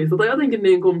sun muisto. Tai jotenkin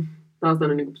niin kuin, taas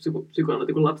tämmöinen niin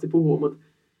psykoanalyytti, kun lapsi puhuu, mutta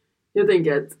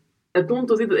jotenkin, että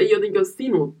tuntuu siitä, että ei jotenkin ole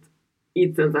sinut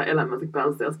itsensä elämänsä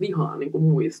kanssa, jos vihaa niin kuin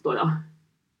muistoja.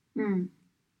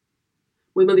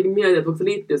 Mutta mä jotenkin mietin, että voiko se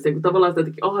liittyä siihen, kun tavallaan sitä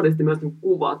jotenkin ahdisti myös niin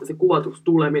kuvat ja se kuvatuksi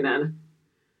tuleminen.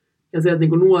 Ja se, että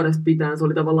niin nuoresta pitäen se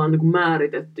oli tavallaan niin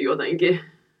määritetty jotenkin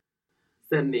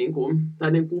sen niin kuin,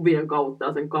 tai niin kuvien kautta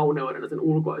ja sen kauneuden ja sen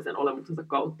ulkoisen olemuksensa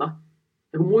kautta.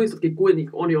 Ja kun muistotkin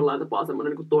kuitenkin on jollain tapaa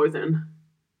semmoinen niin toisen,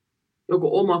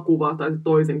 joko oma kuva tai se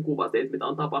toisen kuva siitä, mitä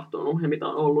on tapahtunut ja mitä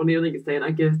on ollut, niin jotenkin se ei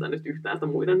enää kestä nyt yhtään sitä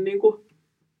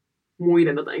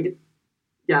muiden jotenkin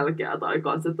jälkeä tai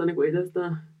katsetta niin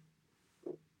itsestään.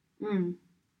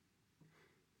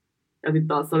 Ja sitten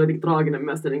taas se oli jotenkin traaginen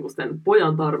myös se, niin kuin sen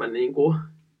pojan tarve niin kuin,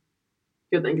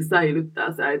 jotenkin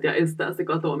säilyttää se äiti ja estää se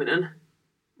katoaminen.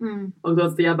 Onko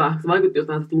se jäbä? Se vaikutti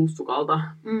jostain lussukalta.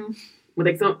 Mutta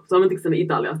eikö se on jotenkin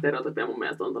Italian stereotypia mun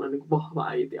mielestä on tällainen niin vahva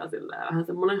äiti ja vähän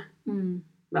semmoinen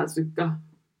väsykkä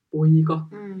poika.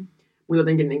 Mutta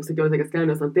jotenkin niin sekin oli sekä käynyt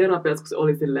jossain terapiassa, kun se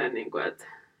oli silleen, niin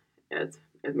että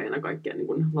meidän kaikkien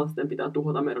niin lasten pitää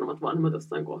tuhota meidän omat vanhemmat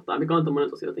jossain kohtaa, mikä on tämmöinen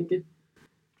tosi jotenkin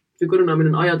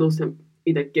psykodynaaminen ajatus. Ja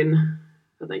itsekin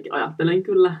jotenkin ajattelen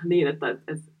kyllä niin, että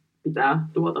pitää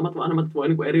tuhota omat vanhemmat, että voi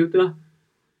niin kuin eriytyä.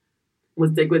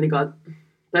 Mutta se ei kuitenkaan,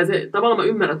 tai se tavallaan mä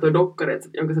ymmärrän toi dokkari,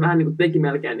 jonka se vähän niin kuin teki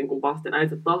melkein niin kuin vasten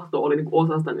äidin tahto oli niin kuin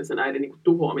osasta niin sen äidin niin kuin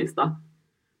tuhoamista.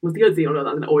 Mutta silti siinä oli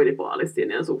jotain sellainen oidipaalis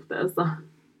siinä suhteessa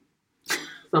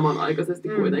samanaikaisesti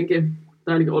kuitenkin.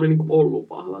 Tai ainakin oli niin kuin ollut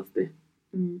vahvasti.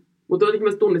 Mutta jotenkin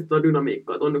myös tunnistettua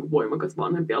dynamiikkaa, että on niin kuin voimakas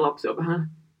vanhempi ja lapsi on vähän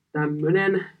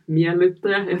tämmöinen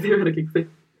miellyttäjä esimerkiksi.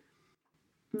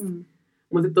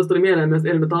 Mutta sitten tuossa tuli mieleen myös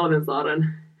Elina Talvensaaren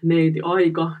Neiti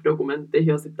Aika-dokumentti,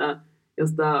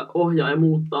 jos tämä ohjaaja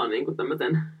muuttaa niin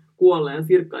tämmöisen kuolleen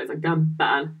Sirkka-Liisan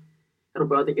kämppään ja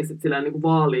rupeaa jotenkin sitten silleen niin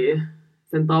vaalii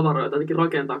sen tavaroita, jotenkin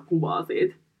rakentaa kuvaa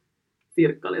siitä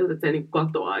Sirkka-Liisasta, että se ei niin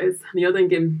katoaisi. Niin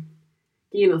jotenkin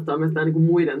kiinnostaa myös tämä niin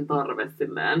muiden tarve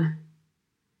silleen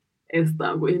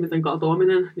estää kuin ihmisen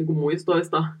katoaminen niin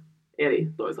muistoista, eli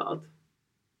toisaalta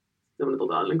semmoinen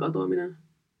totaalinen katoaminen,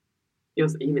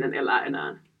 jos ihminen elää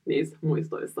enää niissä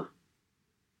muistoissa.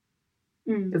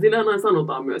 Ja sillähän aina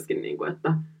sanotaan myöskin, niin kuin,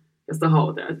 että jos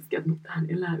hautajaisessakin, että mutta hän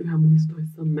elää yhä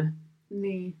muistoissamme.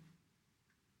 Niin.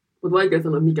 Mutta vaikea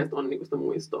sanoa, mikä on niin sitä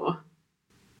muistoa.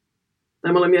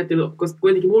 Tai mä olen miettinyt, koska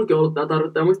kuitenkin mullakin on ollut tämä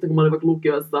tarvetta. Ja muistan, kun mä olin vaikka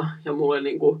lukiossa ja mulla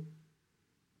oli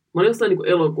mä olin jossain niin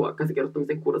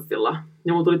elokuvakäsikirjoittamisen kurssilla.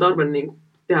 Ja mulla tuli tarve niin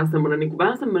tehdä semmoinen,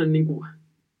 vähän semmoinen niin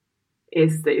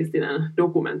esseistinen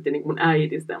dokumentti niin mun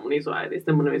äitistä ja mun isoäitistä.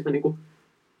 Semmoinen, missä mä niin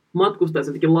matkustaisin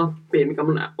jotenkin Lappiin, mikä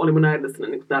oli mun äidille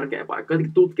niin tärkeä paikka.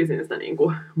 Jotenkin tutkisin sitä niin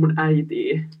mun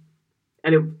äitiä.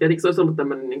 Eli tietenkin se olisi ollut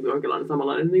tämmöinen niin jonkinlainen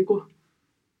samanlainen niin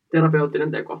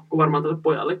terapeuttinen teko, kuin varmaan tälle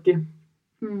pojallekin.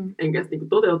 Enkä sitten niin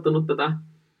toteuttanut tätä.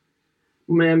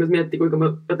 Mä jäin myös miettiä, kuinka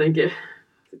mä jotenkin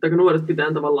sitten aika nuoresta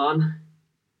pitää tavallaan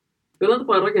jollain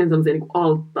tapaa rakentaa sellaisia niin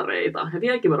alttareita. Ja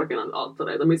vieläkin mä rakennan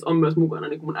alttareita, missä on myös mukana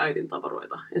niin mun äidin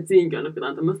tavaroita. Että siinäkin on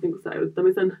jotain tämmöistä niin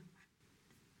säilyttämisen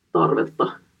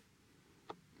tarvetta.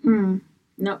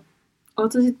 No,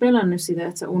 ootko sä sit pelännyt sitä,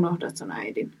 että sä unohdat sun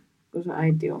äidin, kun sun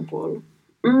äiti on kuollut?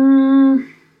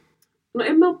 No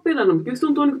en mä ole pelännyt, mutta kyllä se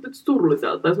tuntuu niin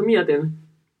surulliselta. Jos mä mietin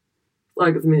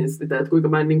aikaisemmin sitä, että kuinka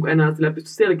mä en niin enää pysty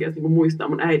selkeästi niin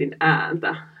muistamaan mun äidin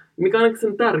ääntä, mikä on ainakin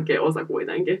sen tärkeä osa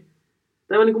kuitenkin.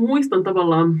 Tai mä niin muistan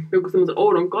tavallaan joku semmoisen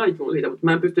oudon kaikun siitä, mutta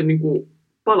mä en pysty niin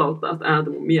palauttamaan sitä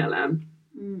ääntä mun mieleen.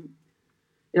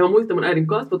 Ja mä muistan mun äidin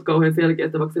kasvot kauhean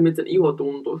selkeästi, vaikka se, miltä sen iho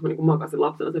tuntuu. Mä niin makasin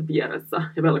lapsena sen vieressä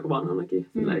ja melko vanhanakin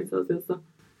sillä itse asiassa.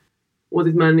 Mutta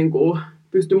siis mä en niin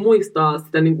pysty muistamaan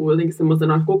sitä niin jotenkin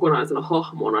semmoisena kokonaisena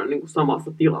hahmona niin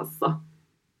samassa tilassa.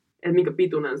 Että minkä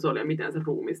pituinen se oli ja miten se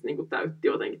ruumis niin täytti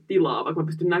jotenkin tilaa. Vaikka mä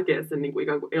pystyn näkemään sen niin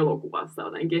ikään kuin elokuvassa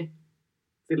jotenkin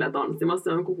sillä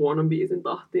tanssimassa jonkun huonon biisin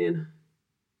tahtiin.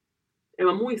 Ja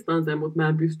mä muistan sen, mutta mä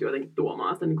en pysty jotenkin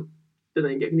tuomaan sitä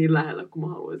jotenkin niin lähellä kuin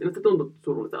mä haluaisin. Että se tuntuu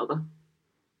surulliselta.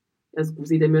 Ja kun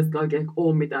siitä ei myöskään oikein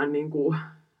ole mitään niin kuin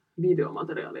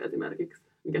videomateriaalia esimerkiksi,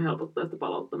 mikä helpottaa sitä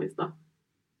palauttamista.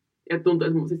 Ja tuntuu,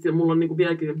 että siis mulla on niin kuin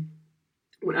vieläkin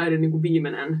mun äidin niin kuin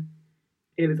viimeinen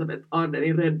Elisabeth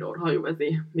Ardenin Red Door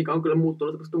 -hajuvesi, mikä on kyllä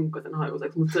muuttunut semmoista tunkkaisen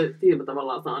hajuiseksi, mutta se siinä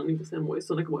tavallaan saa niin kuin sen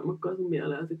muiston aika voimakkaan sun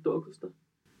mieleen sit tuokusta.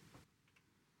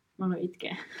 Mä aloin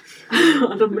itkeä.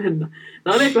 Anna mennä.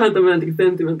 Tämä oli eiköhän tämmöinen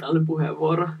sentimentaalinen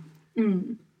puheenvuoro.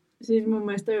 Siis mun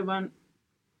mielestä on vaan,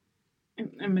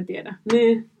 en mä tiedä.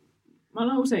 Niin. Mä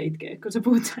aloin usein itkeä, kun sä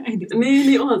puhut äidistä.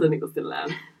 Niin onhan se niinku sillään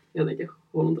jotenkin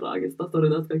huonon traagista. Sori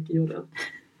taas kaikki juureat.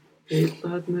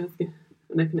 Heittävät myöskin.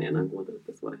 Ne ei enää kuuntele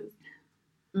tässä vaiheessa.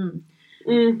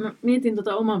 Mä mietin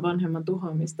oman vanhemman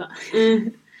tuhoamista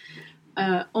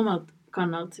omalta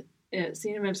kannalta.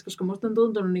 Siinä mielessä, koska musta on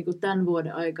tuntunut niin kuin tämän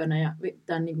vuoden aikana ja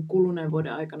tämän niin kuin kuluneen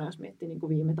vuoden aikana, jos miettii niin kuin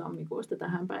viime tammikuusta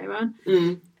tähän päivään,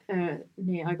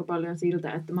 niin aika paljon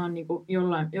siltä, että mä oon niin kuin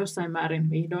jossain määrin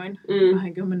vihdoin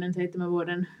 27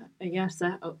 vuoden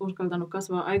iässä uskaltanut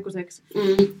kasvaa aikuiseksi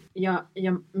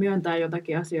ja myöntää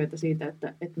jotakin asioita siitä,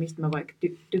 että mistä mä vaikka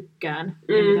tykkään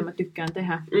ja mitä mä tykkään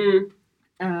tehdä.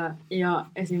 Ja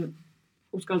esim.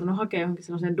 Uskaltanut hakea johonkin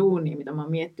sellaiseen duuniin, mitä mä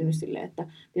oon miettinyt silleen, että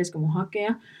pitäisikö mun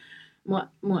hakea.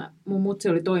 Mun mutsi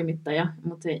oli toimittaja,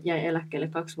 mutta se jäi eläkkeelle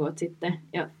 2 vuotta sitten.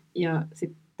 Ja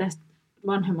sitten tästä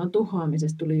vanhemman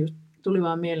tuhoamisesta tuli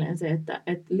vaan mieleen se, että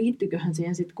liittyyköhän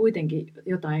siihen sitten kuitenkin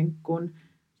jotain, kun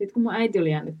mun äiti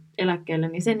oli jäänyt eläkkeelle,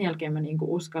 niin sen jälkeen mä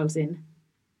niinku uskalsin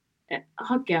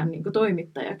hakea niinku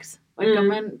toimittajaksi. Vaikka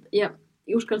mä en, ja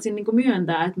uskalsin niinku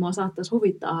myöntää, että mua saattaisi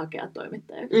huvittaa hakea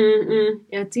toimittajaksi.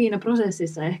 Ja että siinä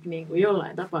prosessissa ehkä niinku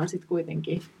jollain tapaa sitten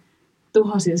kuitenkin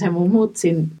tuhosin sen mun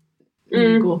mutsin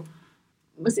niinku,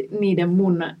 niiden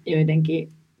mun joidenkin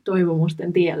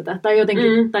toivomusten tieltä. Tai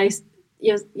jotenkin,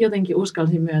 jotenkin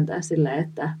uskalsin myöntää silleen,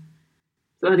 että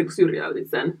sä vähän niin kuin syrjäytit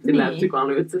sen sillä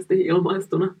psykoanalyyttisesti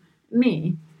ilmaistuna.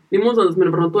 Niin. Niin mun saataisi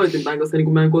mennä varmaan toisinpäin, koska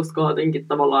niin mä en koskaan jotenkin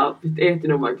tavallaan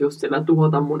ehtinyt vaikka just sillä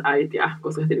tuhota mun äitiä,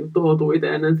 koska ehti niin tuhoutua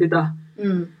itse ennen sitä.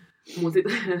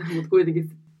 Mut kuitenkin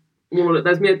mulla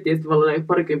taisi miettiä sitten tavallaan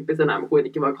parikymppisenä, mä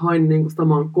kuitenkin vaikka hain niin kuin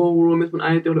samaan kouluun, missä mun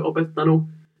äiti oli opettanut,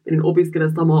 menin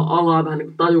opiskelemaan samaa alaa vähän niin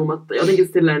kuin tajumatta. Jotenkin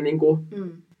silleen niin kuin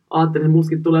ajattelin, että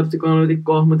muskin tulee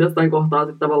psykoanalyytikkoa, mutta jostain kohtaa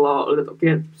sitten tavallaan oli, että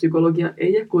okei, psykologia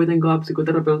ei ole kuitenkaan,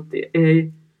 psykoterapeutti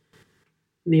ei.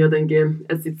 Niin jotenkin,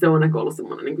 että sit se on ehkä ollut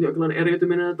semmoinen niin jonkinlainen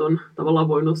eriytyminen, että on tavallaan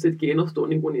voinut sit kiinnostua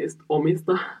niin kuin niistä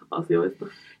omista asioista.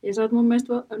 Ja sä oot mun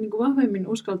mielestä niin kuin vahvemmin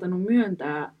uskaltanut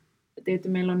myöntää, tietysti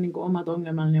meillä on niin kuin omat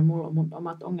ongelmani ja mulla on mun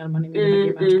omat ongelmani, minkä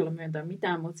takia mä en uskalla myöntää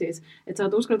mitään, mutta siis, että sä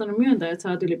oot uskaltanut myöntää, että sä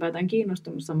oot ylipäätään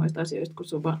kiinnostunut samoista asioista kuin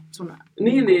sun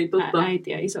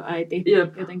äiti ja isoäiti.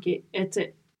 Jep. Jotenkin, että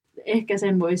se, ehkä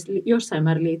sen voisi jossain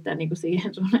määrin liittää niin kuin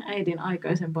siihen sun äidin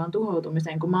aikaisempaan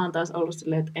tuhoutumiseen, kun mä oon taas ollut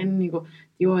silleen, että en niin kuin,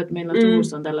 joo, että meillä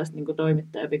suvussa on tällaista niin kuin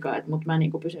toimittajavikaa, mutta mä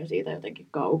niin kuin pysyn siitä jotenkin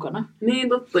kaukana. Niin,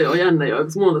 totta joo, jännä joo,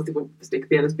 koska mulla on tästä niin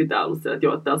pienestä pitää ollut se, että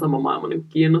joo, että tämä sama maailma niin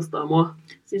kiinnostaa mua.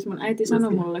 Siis mun äiti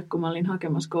sanoi mulle, kun mä olin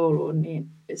hakemassa kouluun, niin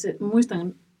se,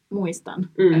 muistan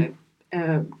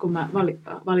kun mä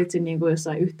valitsin niin kuin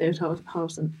jossain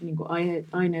yhteyshaussa niin kuin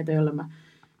aineita,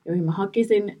 joihin mä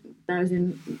hakisin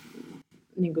täysin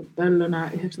niin kuin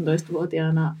pöllönä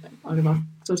 19-vuotiaana, oli vaan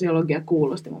sosiologia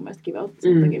kuulosti mun mielestä kiveltä,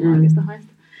 sen takia mä oikeastaan hain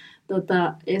sitä.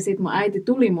 Ja sitten mun äiti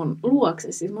tuli mun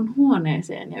luokse, siis mun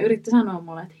huoneeseen, ja yritti sanoa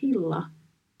mulle, että Hilla,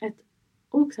 että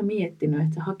ootko sä miettinyt,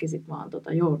 että sä hakisit vaan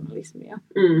journalismia?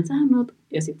 Sähän oot,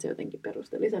 ja sitten se jotenkin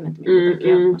perusteli sen, että minkä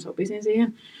takia mä sopisin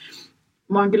siihen.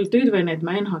 Mä oon kyllä tyytyväinen, että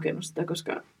mä en hakenut sitä,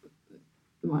 koska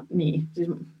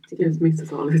missä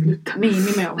sä olisit nyt? Niin,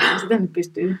 nimenomaan. Sitä nyt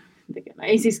pystyy tekemään.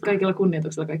 Ei siis kaikilla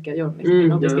kunnioituksella kaikkia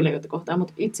journalismin opiskelijoita kohtaan,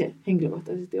 mutta itse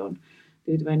henkilökohtaisesti on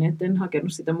tyytyväinen, että en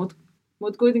hakenut sitä. Mutta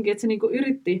kuitenkin, että se niinku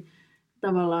yritti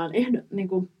tavallaan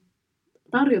niinku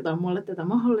tarjota mulle tätä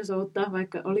mahdollisuutta,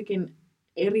 vaikka olikin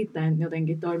erittäin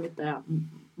jotenkin toimittaja.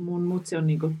 Mun mutsi on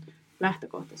niinku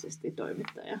lähtökohtaisesti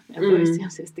toimittaja ja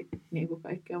toissijaisesti niinku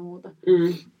kaikkea muuta.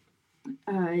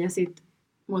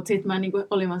 Mutta sitten mä niinku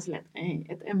olin vaan silleen, että ei,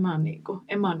 että en mä ole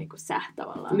niinku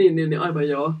tavallaan. Niin, aivan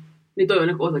joo. Niin toi on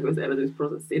ehkä osa kyllä se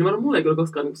erityisprosessia. No mulle ei kyllä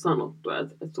koskaan niinku sanottu,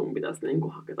 että sun pitäisi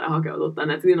niinku hakeutua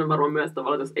tänne. Et siinä on varmaan myös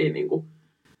tavallaan, jos ei niinku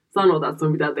sanota, että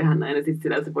sun pitää tehdä näin, ja sitten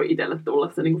sillä se voi itselle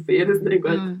tulla se niinku fiilis, niinku,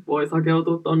 että voisi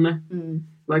hakeutua tonne.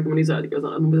 Vaikka mun isoäitikin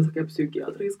sanoi, että mun pitäisi hakea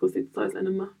psykiatrista, kun sit saisi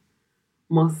enemmän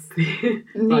massia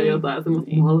tai jotain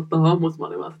semmoista maltaa. Mutta mä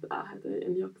olin vaan, että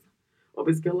en jaksa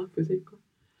opiskella fysiikkaa.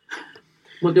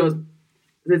 Mutta joo,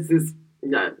 sit siis,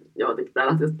 ja jotenkin tää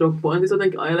lähti DocPointissa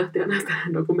jotenkin ajelehtia näistä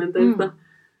dokumenteista.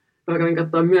 Mä kävin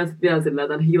katsoa myös vielä silleen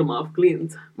tämän Hilma af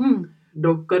Klint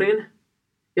dokkarin.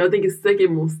 Ja jotenkin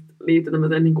sekin musta liittyy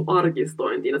tämmöiseen niinku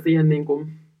arkistointiin ja siihen niinku,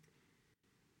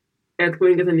 että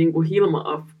kuinka se niinku Hilma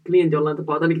af Klint jollain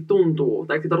tapaa ainakin tuntuu,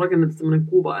 tai siitä on rakennettu semmoinen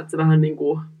kuva, että se vähän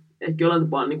niinku, ehkä jollain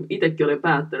tapaa niinku itsekin oli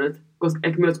päättänyt, koska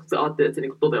ehkä myös kun se ajatteli, että se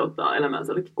niinku toteuttaa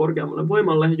elämänsä jollekin korkeammalle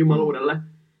voimalle, jumaluudelle,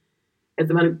 että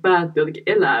se vähän niin päätti jotenkin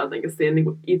elää jotenkin siihen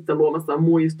niin itse luomassaan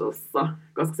muistossa,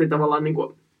 koska se tavallaan niin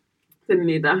kuin, sen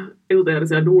niitä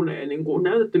esoteerisia duuneja ei niin kuin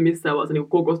näytetty missään, vaan se niin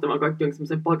kokostamaan kaikki jonkin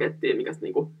semmoisen pakettiin, mikä se,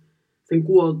 niin kuin, sen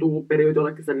kuoltuu periytyy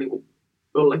jollekin sen niin kuin,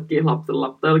 jollekin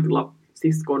lapsella, tai jollekin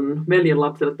siskon veljen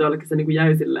lapselle, tai jollekin se niin kuin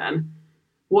jäi silleen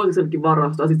vuosiksi jollekin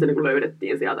varastoa, ja sitten se niin kuin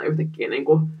löydettiin sieltä yhtäkkiä niin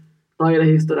kuin,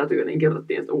 taidehistoriatyyliin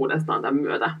kirjoitettiin sitä uudestaan tämän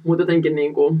myötä. Mutta jotenkin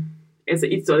niin kuin, se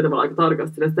itse oli tavallaan aika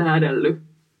tarkasti sitä häädellyt,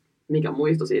 mikä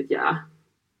muisto siitä jää.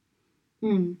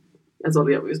 Ja se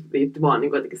oli just liittyy vaan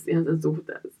niin kuin, siihen sen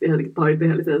siihen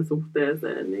taiteelliseen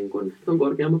suhteeseen niin kuin, ton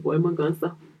korkeamman voiman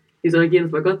kanssa. Ja se oli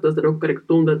kiinnostavaa katsoa sitä dokkaria, kun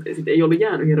tuntui, että sit ei ollut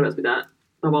jäänyt hirveästi mitään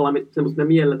tavallaan semmoista, mitä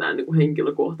mielletään niin kuin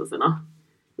henkilökohtaisena.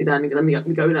 Mitään,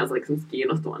 mikä yleensä oli semmoista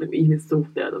kiinnostavaa, niin kuin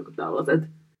ihmissuhteet, jotka tällaiset.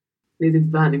 Niin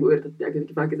sitten vähän niin kuin yritettiin ja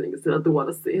kuitenkin väkisinkin sitä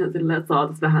tuoda siihen silleen, että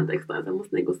saataisiin vähän tekstain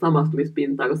semmoista niin kuin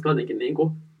samastumispintaa, koska jotenkin niin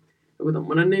kuin, joku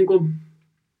tommonen niin kuin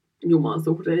Jumalan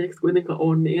suhde ei kuitenkaan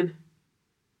ole niin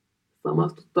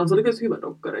samastuttaa. Se oli kyllä hyvä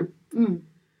dokkari.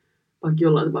 Vaikka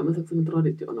jollain tapaa myös sellainen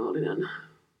traditionaalinen.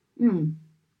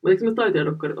 Mutta eikö myös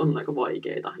taiteilijadokkarit on aika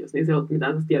vaikeita, jos niissä ei ole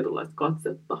mitään tietynlaista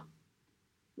katsetta?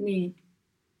 Niin.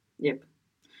 Jep.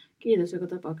 Kiitos joka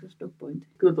tapauksessa DocPoint.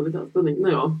 Kyllä tuli taas, no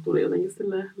joo, tuli jotenkin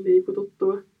silleen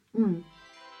liikututtua.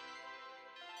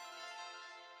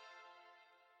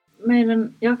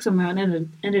 Meidän jaksomme on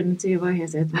edennyt siihen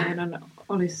vaiheeseen, että meidän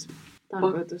olisi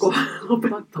tarkoitus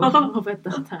pakko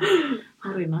lopettaa tämä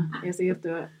horina ja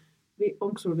siirtyä.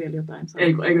 Onko sulla vielä jotain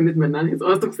sanoa? Eikö nyt mennään niihin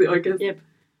suosituksiin oikeasti? Jep.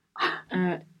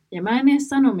 Ja mä en edes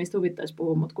sano, mistä huvittaisi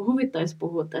puhua, mutta kun huvittaisi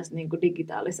puhua tästä niin kuin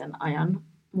digitaalisen ajan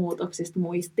muutoksista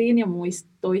muistiin ja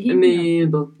muistoihin.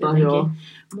 Niin, totta, joo.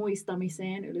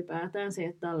 Muistamiseen ylipäätään se,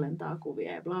 että tallentaa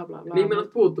kuvia ja bla bla bla. Niin, meillä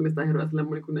on puuttumista hirveästi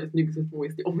kun näistä nykyisistä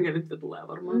muistiongelmista tulee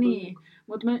varmaan. Niin,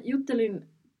 mutta mä juttelin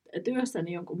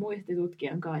työssäni jonkun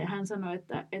muistitutkijan kanssa ja hän sanoi,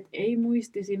 että ei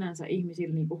muisti sinänsä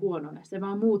ihmisillä niinku huonone, se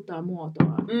vaan muuttaa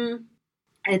muotoaan.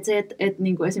 Että se, että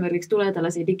niinku esimerkiksi tulee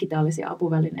tällaisia digitaalisia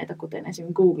apuvälineitä, kuten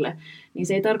esimerkiksi Google, niin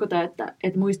se ei tarkoita,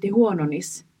 että muisti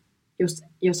huononisi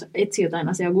jos etsii jotain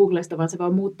asiaa Googlesta, vaan se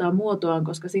vaan muuttaa muotoaan,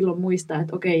 koska silloin muistaa,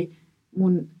 että okei,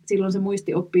 silloin se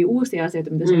muisti oppii uusia asioita,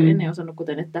 mitä se on ennen osannut,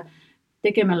 kuten että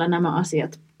tekemällä nämä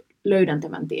asiat löydän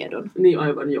tämän tiedon. Niin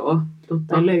aivan, joo. Totta.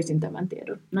 Tai löysin tämän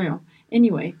tiedon. No joo.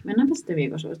 Anyway, mennäänpä sitten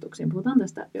viikon suosituksiin. Puhutaan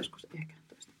tästä joskus ehkä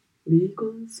toista.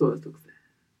 Viikon suositukset.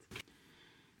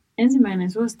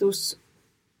 Ensimmäinen suositus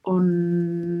on...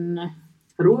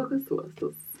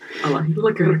 Ruokasuositus.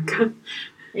 Alahilla körkkää.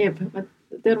 Jep, mä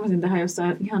törmäsin tähän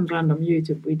jossain ihan random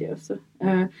YouTube-videossa.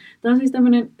 Tämä on siis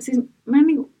tämmöinen, siis mä en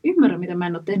niinku ymmärrä, mitä mä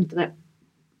en ole tehnyt tätä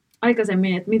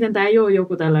aikaisemmin, että miten tämä ei ole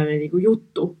joku tällainen niinku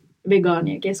juttu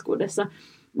vegaanien keskuudessa.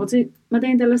 Mutta mä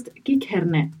tein tällaista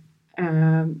kikherne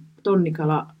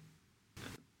tonnikala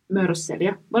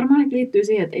mörsseliä. Varmaan liittyy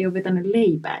siihen, että ei ole vetänyt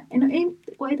leipää.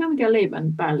 Ei tämä mikään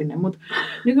leipän päällinen, mutta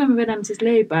nykyään mä vedän siis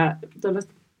leipää,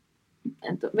 tuollaista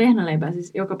vehnäleipää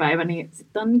siis joka päivä, niin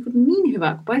sitten on niin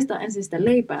hyvä, kun paistaa ensin sitä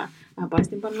leipää vähän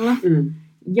paistinpannulla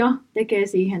ja tekee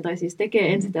siihen, tai siis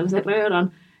tekee ensin tällaisen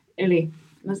rööran, eli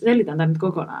mä selitän tämän nyt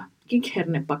kokonaan.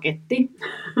 Kikherne-paketti,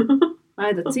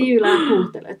 laitat siivylää,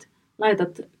 huuhtelet,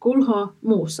 laitat kulhoa,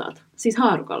 muussaat, siis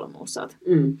haarukalla muussaat.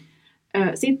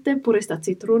 Sitten puristat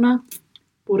sitruunaa,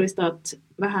 puristat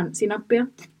vähän sinappia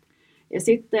ja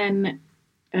sitten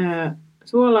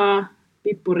suolaa,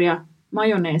 pippuria,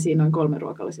 majoneesiin noin 3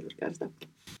 ruokalasillista.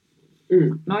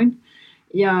 Noin.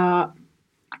 Ja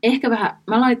ehkä vähän,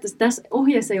 mä laittaisin, tässä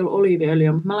ohjeessa ei ollut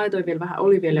oliiviöljyä, mutta mä laitoin vielä vähän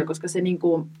oliiviöljyä, koska se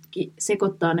niinku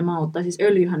sekoittaa ne maut, tai siis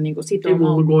öljyhän niinku sitoo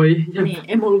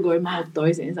emulgoi maut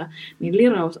toisiinsa, niin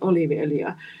liraus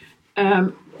oliiviöljyä.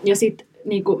 Ja sitten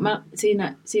niinku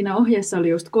siinä ohjeessa oli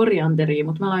just korianteria,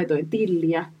 mutta mä laitoin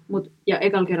tilliä, ja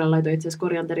ekalla kerralla laitoin itse asiassa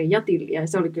korianteria ja tilliä, ja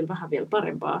se oli kyllä vähän vielä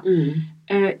parempaa.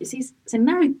 Siis se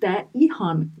näyttää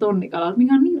ihan tonnikalalta,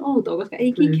 mikä on niin outoa, koska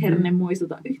ei kikherne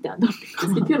muistuta yhtään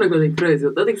tonnikalalta. Sitten on kuitenkin crazy,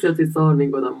 että jotenkin sieltä siis saa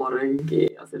niinku jotain marenkia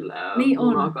ja niin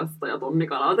punakasta ja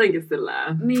tonnikalaa, jotenkin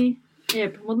sillä. Niin.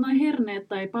 Jep, mutta noin herneet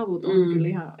tai pavut on kyllä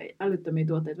ihan älyttömiä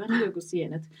tuotteita, vähän niin kuin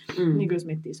sienet, niin kuin jos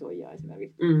miettii soijaa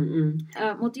esimerkiksi.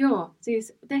 Mutta joo,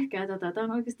 siis tehkää tätä, tämä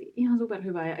on oikeasti ihan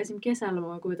superhyvä ja esim. Kesällä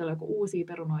voi kuvitella joku uusia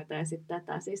perunoita ja sitten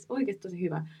tätä, siis oikeasti tosi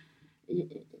hyvä.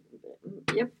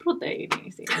 Ja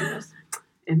proteiinia siinä myös.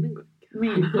 Ennen kaikkea.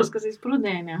 Niin, koska siis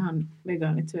proteiiniahan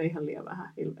vegaanit syö ihan liian vähän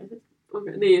ilmeisesti.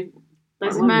 Okei, niin.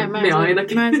 Tai siis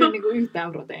mä en syö niinku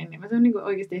yhtään proteiinia. Mä syön niinku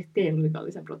oikeasti ehkä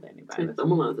teeluikallisen proteiinin päivässä. Sitten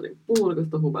mulla on sellainen puolikas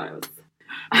tohupäivässä.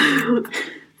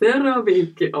 Seuraava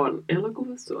vinkki on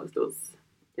elokuvasuositus.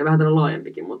 Ja vähän tällainen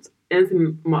laajempikin, mutta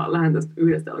ensin mä lähden tästä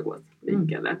yhdestä elokuvasta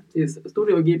liikkeelle. Siis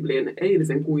Studio Ghiblin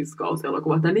Eilisen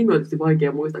kuiskaus-elokuva. Tämä nimi on tietysti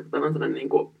vaikea muistaa, kun tämä on sellainen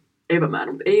niinku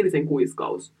epämäärä, mutta Eilisen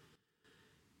kuiskaus.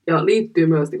 Ja liittyy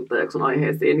myös niin tämän jakson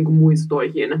aiheisiin, niin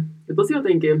muistoihin. Ja tosi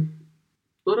jotenkin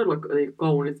todella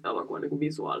kaunis elokuva niin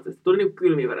visuaalisesti. Todella niin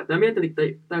kylmiä. Mä mietin, että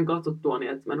tämän katsottua,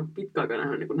 niin että mä en ole pitkään aikaa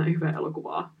nähnyt niin näin hyvää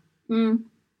elokuvaa.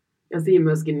 Ja siinä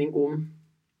myöskin niin kuin,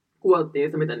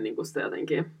 kuvattiin se, miten niin kuin, se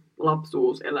jotenkin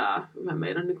lapsuus elää yhä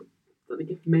meidän niin kuin,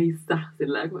 meissä.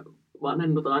 Sillä kun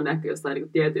vanhennutaan näkyy jossain niin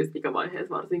tietyissä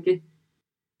ikävaiheissa varsinkin.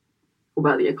 Kun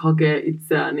vähän hakee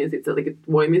itseään, niin sitten se jotenkin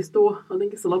voimistuu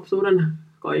jotenkin se lapsuuden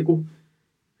kaiku.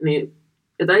 Niin,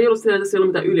 ja tämä ei ollut siinä, että se ei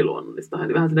ollut mitään yliluonnollista.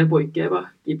 Eli vähän sellainen poikkeava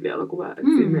Ghibli-elokuva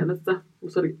siinä mielessä.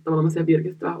 Musta oli tavallaan siellä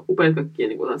virkistävä upeat kaikkia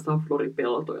niin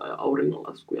safloripeltoja ja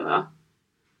auringonlaskuja. Ja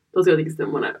tosi jotenkin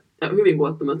semmoinen, ja hyvin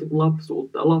kuvattu myös niin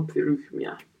lapsuutta ja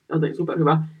lapsiryhmiä. Jotenkin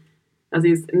superhyvä. Ja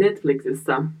siis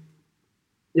Netflixissä,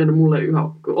 jonne mulle ei yhä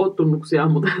ole tunnuksia,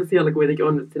 mutta siellä kuitenkin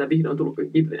on nyt siinä vihdoin tullut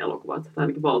Ghiblin elokuvat. Tai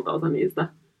ainakin valtaosa niistä.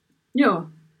 Joo.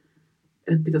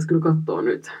 Että pitäisi kyllä katsoa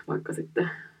nyt, vaikka sitten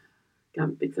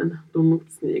Kämppiksen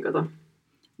tunnusniikata.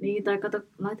 Niin, tai kato,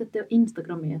 laitatte jo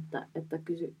Instagramiin, että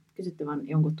kysytte vaan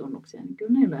jonkun tunnuksia, niin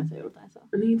kyllä ne yleensä jotain saa.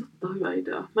 Niin, totta, hyvä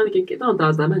idea. Tää on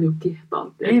täältä, mä en jo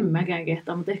kehtaa. En mäkään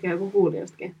kehtaa, mutta ehkä joku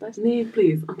kuulijoista kehtaisi. Niin,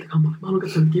 please, antakaa mulle. Mä haluan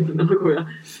katsoa Ghiblin elokuvia.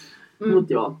 Mut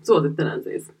joo, suosittelen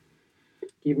siis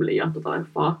Ghibliä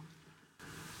leffaa.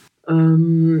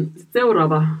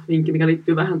 Seuraava vinkki, mikä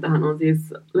liittyy vähän tähän, on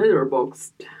siis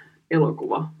Letterboxd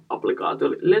elokuva-applikaatio.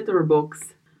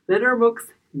 Letterboxd.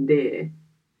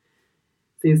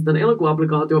 Siis tämän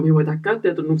elokuva-applikaatio, mihin voi tehdä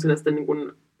käyttäjätunnuksen ja sitten niin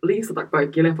kun listata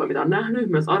kaikki leffoja, mitä on nähnyt,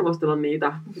 myös arvostella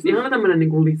niitä. Siis ihan tämmöinen niin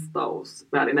kuin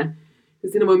listausväline. Ja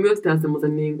siinä voi myös tehdä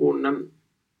semmoisen niin kuin,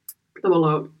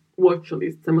 tavallaan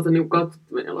watchlist, semmoisen niin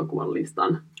katsottavan elokuvan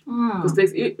listan. Koska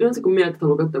yleensä kun mietit, että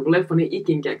haluaa katsoa joku leffa, niin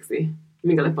ikin keksi,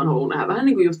 minkä leffan haluaa nähdä. Vähän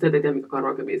niin kuin just se, että ei tiedä, mikä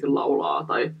karaoke-biisin laulaa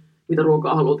tai mitä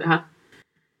ruokaa haluaa tehdä.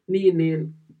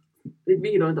 Niin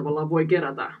vihdoin tavallaan voi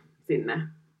kerätä sinne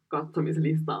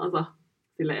katsomislistaansa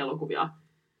sille elokuvia.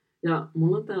 Ja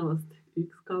mulla on tällaista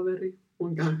yksi kaveri,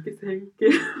 mun käykkisenkki.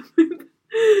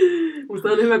 Musta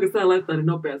on hyvä, kun sä laittaa niin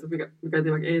nopeasti. Me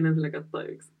käytiin vaikka eilen sille katsoa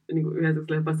niin yhdessä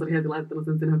leffassa, oli heti laittanut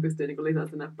sen, sinnehän pystyy niin lisää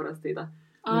sen näppärästi siitä.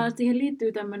 Siihen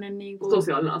liittyy tämmönen niinku...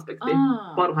 Sosiaalinen aspekti.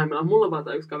 Parhaimmillaan mulla on vaan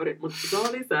tää yksi kaveri, mutta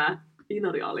saa lisää.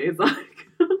 Inari Alisa.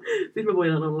 Sitten me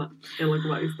voidaan olla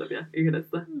elokuvaystäviä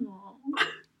yhdessä. No.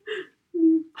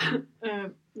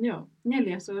 Joo,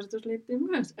 4. suositus liittyy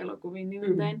myös elokuviin,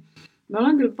 nimittäin me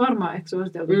ollaan kyllä varmaan ehkä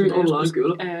suositeltu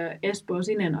Espoon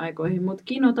Sinen aikoihin, mutta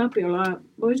Kino Tapiolaa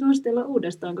voi suositella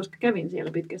uudestaan, koska kävin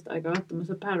siellä pitkästä aikaa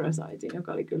katsomassa Parasitein,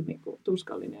 joka oli kyllä niinku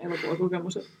tuskallinen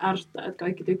elokuvakokemus. Ärsyttää, että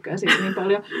kaikki tykkää siitä niin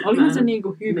paljon. Olihan se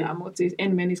niinku hyvä, mutta siis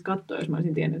en menisi katsoa, jos mä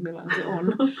olisin tiennyt, millainen se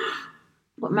on.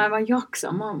 Mä en vaan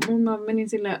jaksa. Mä menin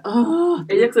silleen,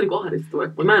 ei jaksa niinku ahdistua,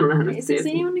 mutta mä en ole nähnyt se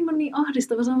ei ole niin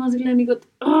ahdistava, se on vaan silleen niinku, että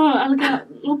älkää,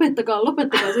 lopettakaa,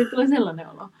 siitä tulee sellainen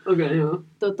olo. Okei, joo.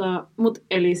 Mut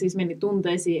eli siis meni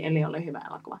tunteisiin, eli oli hyvä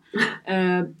elokuva.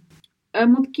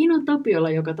 Mut Kino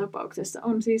Tapiola joka tapauksessa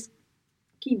on siis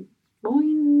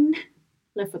kivoin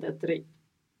leffateatteri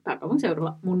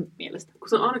pääkaupunkiseudulla mun mielestä. Kun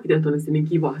se on arkkitehtonisesti niin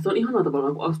kiva. Se on ihanaa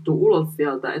tavallaan, kun astuu ulos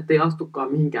sieltä, ettei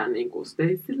astukaan mihinkään niinku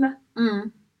Stacelle,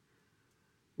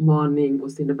 vaan niinku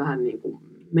sinne vähän niinku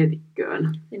metikköön.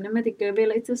 Sinne metikköön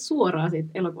vielä itse asiassa suoraan siitä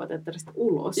elokuvateatterista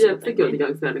ulos. Jep, sekin on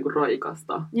ikään kuin niinku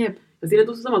raikasta. Jep. Ja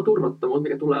siinä on sama turvattomuus,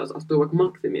 mikä tulee, jos astuu vaikka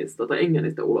Maksimista tai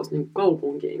Engelistä ulos niin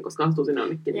kaupunkiin, koska astuu sinne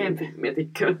jonnekin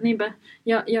metikköön. Niinpä.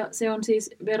 Ja se on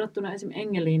siis verrattuna esimerkiksi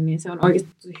Engeliin, niin se on oikeasti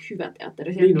tosi hyvä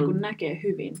teatteri. Siellä niin näkee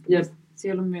hyvin. Jep.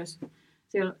 Siellä on myös,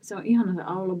 se on ihana se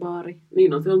aulabaari.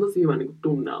 Niin on, se on tosi hyvä niin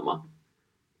tunnelma.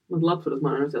 Mutta lapsuudessa mä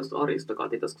oon nähnyt sellaista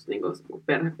Aristokatit joskus niin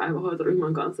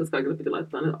perhepäivähoitoryhmän kanssa, että kaikille piti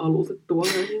laittaa ne aluset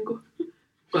tuolle. Niin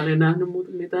kukaan ei nähnyt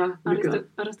muuta mitään.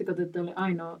 Aristokatit oli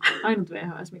ainut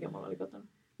VHS, mikä mulla oli kotona.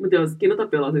 Mutta joo, Kino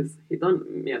Tapiola on siis hiton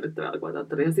miellyttävä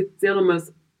elokuvateatteri. Ja sitten siellä on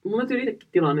myös, mun täytyy itsekin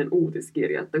tilanne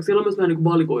uutiskirja, että siellä on myös vähän niin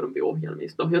kuin valikoidumpi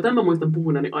ohjelmisto. Joten mä muistan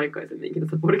puhuneeni aikaisemminkin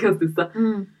tässä podcastissa,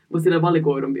 mutta siellä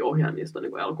valikoidumpi ohjelmisto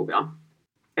niin kuin elokuvia.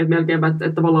 Että melkeinpä,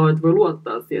 että tavallaan että voi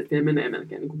luottaa siihen, että siihen menee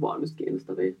melkein niin kuin vaan nyt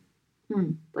kiinnostavia.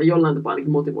 Tai jollain tapaa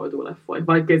ainakin motivoituu leffoja,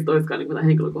 vaikkei se olisikaan niin kuin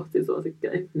henkilökohtaisia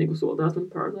suosikkeja, niin kuin sulla taas on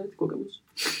Parasite-kokemus.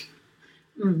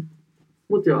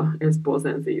 Mutta joo,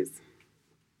 Espooseen siis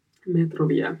metro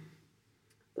vie.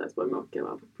 Taisi voimme olla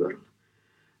kevään pyörällä.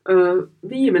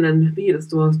 Viimeinen 5.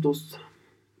 suositus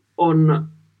on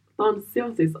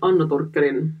tanssia, siis Anna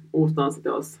Torkkerin uusi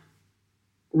tanssiteos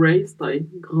Grace tai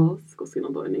Grace, koska siinä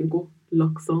on toi niinku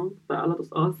laksan päällä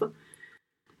tuossa aassa.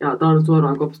 Ja tää on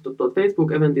suoraan kopsuttu tuolta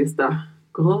Facebook-eventistä.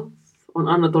 Grace on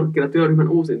Anna Torkkila työryhmän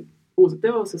uusi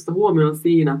teos, josta huomioon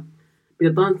siinä,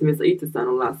 mitä tanssimissa itsessään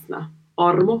on läsnä.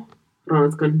 Armo,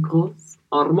 ranskan Grace,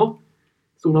 armo,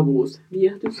 sulavuus,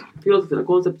 viehätys. Filosofisena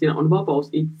konseptina on vapaus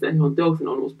itse, johon teoksen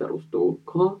olemus perustuu.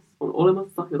 Grace on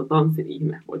olemassa, jota tanssin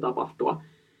ihme voi tapahtua.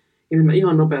 Ja nyt mä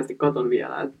ihan nopeasti katon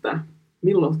vielä, että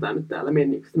milloin tämä nyt täällä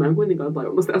meni. Mä en kuitenkaan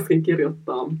tajunnut äsken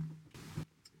kirjoittaa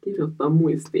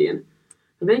muistiin.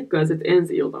 Veikkaisin, että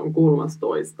ensi ilta on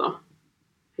 13.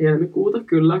 helmikuuta.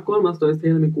 Kyllä, 13.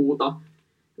 helmikuuta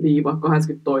viiva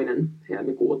 22.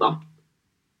 helmikuuta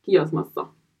Kiasmassa.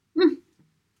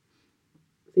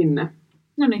 Sinne.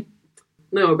 Noniin.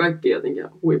 No joo, kaikki jotenkin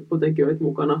huipputekijöitä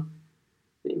mukana.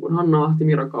 Niin kuin Hanna Ahti,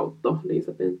 Mira Kautto,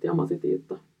 Liisa Pentti ja Masi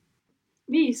Tiitta.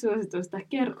 5 suositusta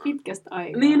pitkästä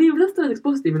aikaa. Niin, tästä on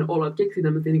positiivinen olo, että keksii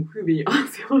tämmöisiä niin hyviä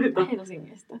asioita.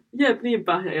 Helsingistä. Jep,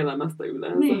 niinpä, ja elämästä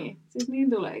yleensä. Niin, siis niin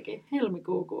tuleekin.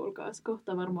 Helmikuu, kuulkaas.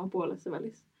 Kohta varmaan puolessa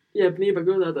välissä. Jep, niinpä,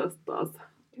 kyllä tästä taas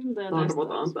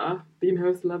tarvotaan tää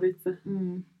pimeys lävitse.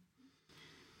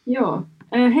 Joo,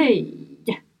 hei,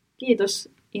 kiitos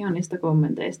ihanista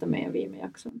kommenteista meidän viime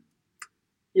jakson.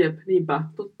 Jep, niinpä,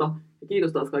 totta. Ja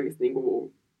kiitos taas kaikista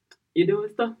niinku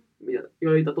ideoista,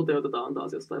 joita toteutetaan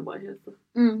taas jossain vaiheessa.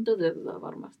 Toteutetaan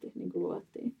varmasti, niin kuin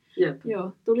luvattiin. Jep.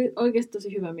 Joo, tuli oikeasti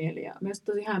tosi hyvä mieli ja myös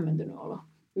tosi hämmentynyt olo.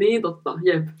 Niin, totta,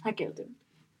 jep. Häkeltynyt.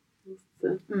 Just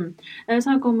se.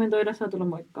 Saa kommentoida, saa tulla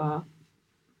moikkaa.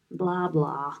 Bla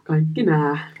bla. Kaikki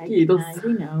nää. Kiitos. Nää,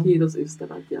 you know. Kiitos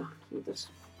ystävät ja kiitos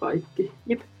kaikki.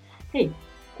 Jep. Hei.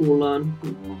 Kuullaan.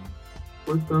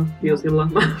 Moikka. Kiitos Hilla.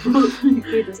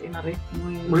 Kiitos Inari.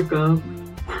 Moikka. Moi.